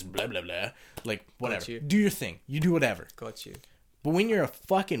because blah blah blah. Like, whatever. you. Do your thing. You do whatever. Got you. But when you're a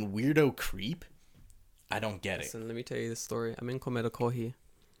fucking weirdo creep, I don't get it. Listen, let me tell you this story. I'm in Komedo Kohi.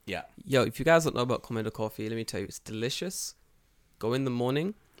 Yeah. Yo, if you guys don't know about Komedo Coffee, let me tell you, it's delicious. Go in the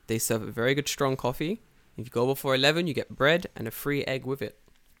morning. They serve a very good strong coffee. If you go before 11, you get bread and a free egg with it.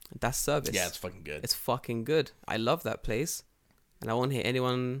 That's service. Yeah, it's fucking good. It's fucking good. I love that place. And I won't hear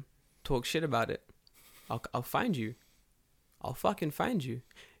anyone talk shit about it. I'll find you. I'll fucking find you.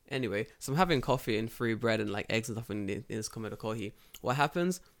 Anyway, so I'm having coffee and free bread and like eggs and stuff in this Komedo Kohi. What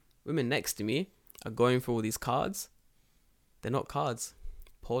happens? Women next to me are going through all these cards. They're not cards.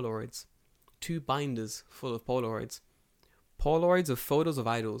 Polaroids. 2 binders full of Polaroids. Polaroids of photos of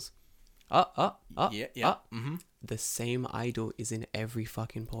idols. Yeah. Mm-hmm. The same idol is in every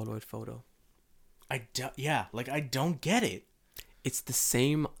fucking Polaroid photo. I don't get it. It's the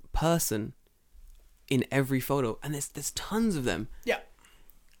same person in every photo, and there's tons of them. Yeah.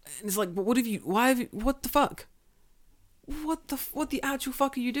 And it's like, but what the fuck? What the actual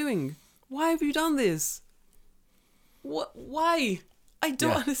fuck are you doing? Why have you done this? Why? I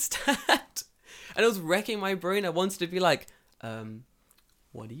don't understand. And it was wrecking my brain. I wanted to be like,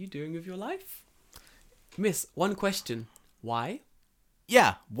 what are you doing with your life? Miss, one question. Why?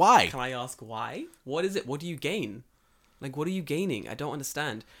 Yeah, why? Can I ask why? What is it? What do you gain? Like, what are you gaining? I don't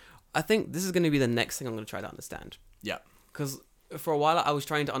understand. I think this is going to be the next thing I'm going to try to understand. Yeah. Because for a while, I was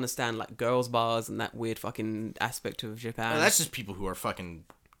trying to understand, like, girls' bars and that weird fucking aspect of Japan. That's just people who are fucking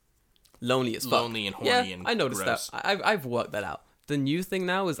lonely as fuck. Lonely and horny and I noticed gross. that. I've worked that out. The new thing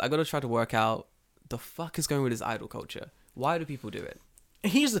now is I got to try to work out the fuck is going with this idol culture. Why do people do it?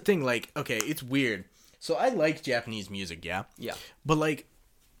 Here's the thing, like, okay, it's weird. So I like Japanese music, yeah? Yeah. But, like,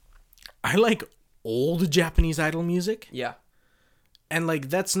 I like old Japanese idol music. Yeah. And, like,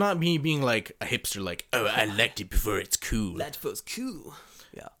 that's not me being, like, a hipster, like, oh, I liked it before it's cool. That feels cool.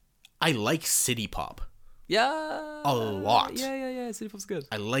 Yeah. I like city pop. Yeah. A lot. Yeah. City pop's good.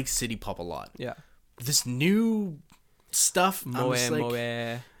 I like city pop a lot. Yeah. This new stuff, I'm just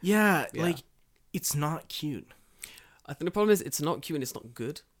like, yeah, like, it's not cute. I think the problem is it's not cute and it's not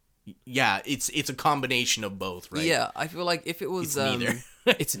good. Yeah, it's a combination of both, right? Yeah, I feel like if it was It's neither.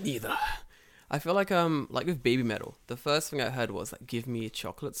 It's neither. I feel like with Baby Metal, the first thing I heard was like "Give Me a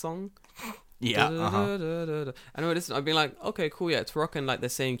Chocolate" song. Yeah. And I would listen. I'd be like, okay, cool, yeah, it's rocking. Like they're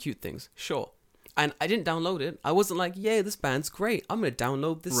saying cute things, sure. And I didn't download it. I wasn't like, yeah, this band's great. I'm gonna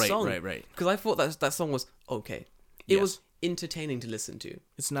download this song. Right. Because I thought that song was okay. It was entertaining to listen to.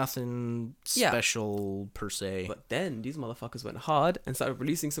 It's nothing special per se. But then these motherfuckers went hard and started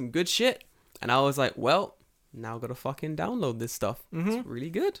releasing some good shit. And I was like, well, now I gotta fucking download this stuff. Mm-hmm. It's really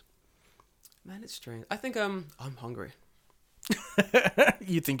good. Man, it's strange. I think I'm hungry.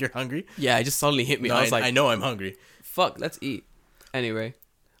 You think you're hungry? Yeah, it just suddenly hit me. No, I was like, I know I'm hungry. fuck, let's eat. Anyway.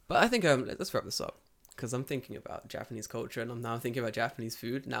 But I think let's wrap this up. Because I'm thinking about Japanese culture and I'm now thinking about Japanese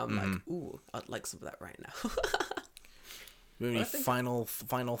food. Now I'm like, ooh, I'd like some of that right now. Any final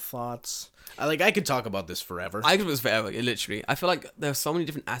thoughts? I could talk about this forever. I could do this forever, literally. I feel like there are so many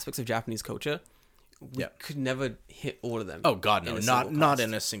different aspects of Japanese culture. We could never hit all of them. Oh God, no! Not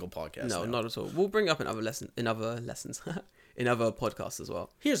in a single podcast. No, not at all. We'll bring up in other lessons, in other podcasts as well.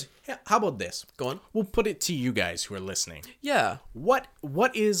 How about this? Go on. We'll put it to you guys who are listening. Yeah. What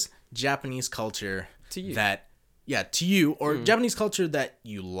is Japanese culture to you? To you, or Japanese culture that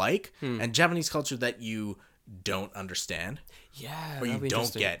you like, and Japanese culture that you don't understand. Yeah. Or you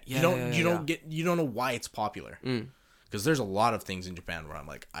don't get. Yeah, You don't know why it's popular. Because there's a lot of things in Japan where I'm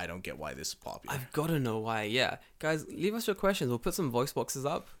like, I don't get why this is popular. I've got to know why. Yeah, guys, leave us your questions. We'll put some voice boxes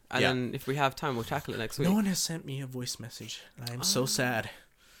up, and then if we have time, we'll tackle it next week. No one has sent me a voice message, and I'm so sad.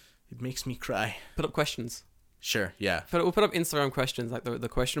 It makes me cry. Put up questions. Sure. Yeah. We'll put up Instagram questions, like the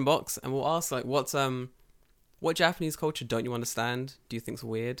question box, and we'll ask like, what Japanese culture don't you understand? Do you think's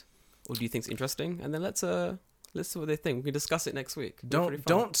weird, or do you think's interesting? And then let's see what they think. We can discuss it next week.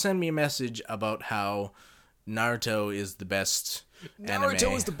 Don't send me a message about how Naruto is the best anime.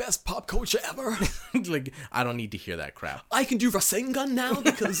 Naruto is the best pop culture ever. Like, I don't need to hear that crap. I can do Rasengan now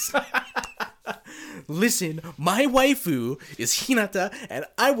because... Listen, my waifu is Hinata, and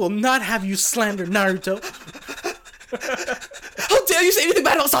I will not have you slander Naruto. How dare you say anything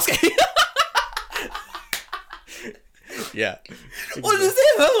bad about Sasuke? Yeah. What is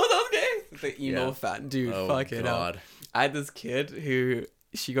it? Oh, okay. The emo Yeah. fan, dude. Oh, Fuck it God. up. I had this kid who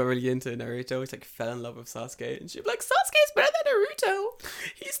she got really into Naruto. She like fell in love with Sasuke, and she'd be like, "Sasuke's better than Naruto.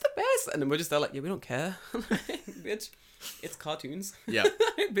 He's the best." And then we're just there like, "Yeah, we don't care, bitch. It's cartoons. Yeah.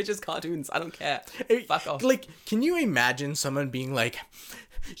 Bitch, it's cartoons. I don't care. Hey, Fuck off." Like, can you imagine someone being like,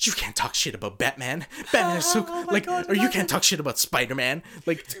 you can't talk shit about Batman. Batman is so Oh my like, God, or you imagine. can't talk shit about Spider-Man.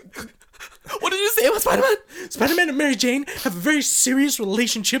 Like, What did you say about Spider-Man? Spider-Man and Mary Jane have a very serious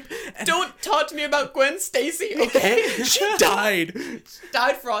relationship. And Don't talk to me about Gwen Stacy, okay? she died.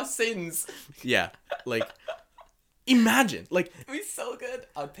 Died for our sins. Yeah, like, imagine, like, It'd be so good.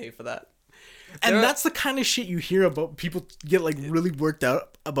 I'd pay for that. and There are- that's the kind of shit you hear about. People get like really worked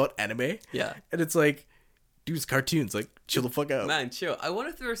out about anime. Yeah. And it's like, dude, it's cartoons. Like, chill the fuck out. Man, chill. I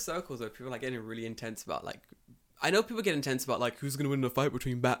wonder if there are circles where people are like getting really intense about like. I know people get intense about like who's gonna win the fight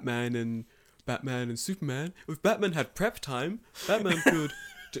between Batman and Superman. If Batman had prep time, Batman could.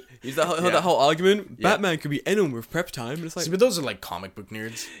 Is that Yeah. that whole argument? Yeah. Batman could be anyone with prep time. And it's like, See, but those are like comic book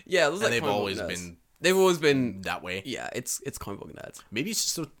nerds. yeah, those are And like they've comic book always nerds. been They've always been. that way. Yeah, it's comic book nerds. Maybe it's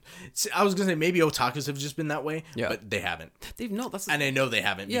just so. I was gonna say maybe otakus have just been that way. Yeah. But they haven't. They've not. That's And I know they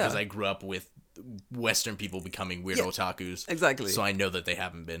haven't Yeah. because I grew up with Western people becoming weird otakus. exactly. So I know that they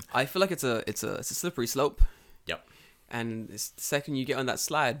haven't been. I feel like it's a slippery slope. Yep. And it's the second you get on that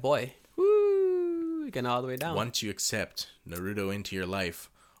slide, boy, woo, you're going all the way down. Once you accept Naruto into your life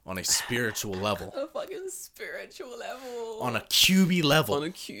on a spiritual level, A fucking spiritual level. on a QB level, On a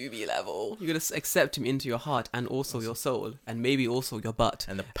QB level. You're going to accept him into your heart and also your soul and maybe also your butt.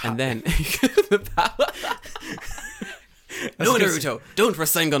 And the power. And then the power. No, Naruto, don't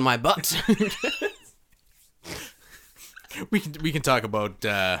Rasengan my butt. we can talk about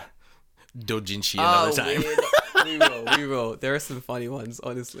Dojinshi another time. We will. There are some funny ones,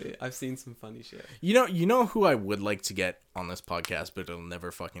 honestly. I've seen some funny shit. You know who I would like to get on this podcast, but it'll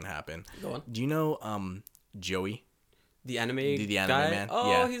never fucking happen. Go on. Do you know Joey? The anime The anime guy? man?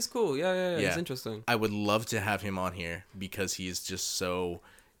 Oh, Yeah. he's cool. Yeah. Yeah. He's interesting. I would love to have him on here because he is just so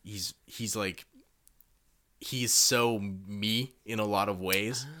he's so me in a lot of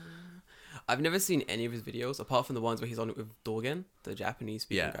ways. I've never seen any of his videos apart from the ones where he's on it with Dorgan, the Japanese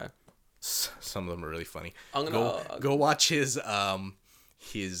speaking Yeah. guy. Some of them are really funny. I'm gonna Go watch his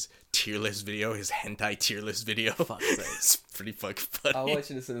tier list video, his hentai tier list video. Fuck's sake. It's pretty fucking funny. I'll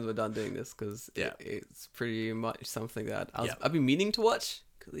watch it as soon as we're done doing this because Yeah. it's pretty much something that Yeah. I've been meaning to watch.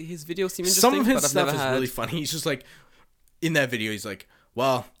 'Cause his videos seem interesting. Some of his but I've stuff never is had... really funny. He's just like, in that video, he's like,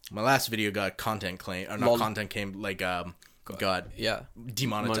 well, my last video got content claim, or not Lol. content came, like, got Yeah.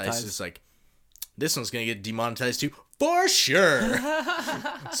 demonetized. Monetized. It's like, this one's gonna get demonetized too, for sure.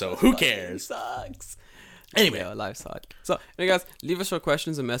 So who cares? Sucks. Anyway, Yeah, life sucks. So, anyway, guys, leave us your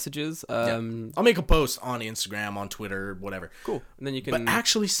questions and messages. I'll make a post on Instagram, on Twitter, whatever. Cool. And then you can But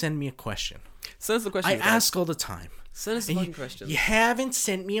actually send me a question. send us the question. I ask all the time. Send us the And fucking questions. you haven't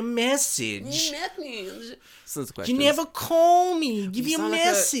sent me a message. Send us the You questions. never call me. Give you a sound like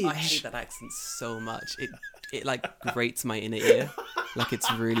message. I hate that accent so much. It like grates my inner ear. Like it's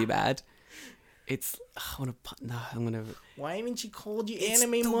really bad. It's I'm gonna. Why haven't you called your It's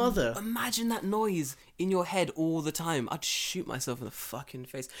anime the- mother? Imagine that noise in your head all the time. I'd shoot myself in the fucking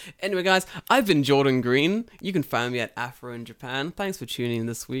face. Anyway, guys, I've been Jordan Green. You can find me at Afro in Japan. Thanks for tuning in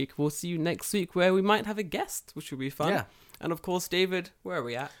this week. We'll see you next week where we might have a guest, which will be fun. Yeah. And of course, David, where are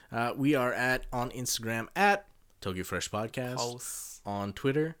we at? We are on Instagram at Tokyo Fresh Podcast. Pulse. On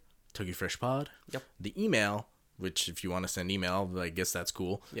Twitter, Tokyo Fresh Pod. Yep. The email, which if you want to send email, I guess that's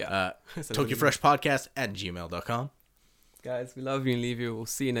cool. Yeah. Tokyo Fresh Podcast at gmail.com. Guys, we love you and leave you. We'll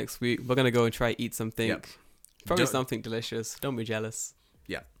see you next week. We're gonna go and try eat something. Yep. Probably Don't- something delicious. Don't be jealous.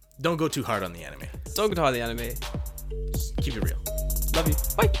 Yeah. Don't go too hard on the anime. Don't go to the anime. Just keep it real. Love you.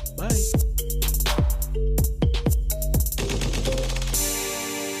 Bye. Bye.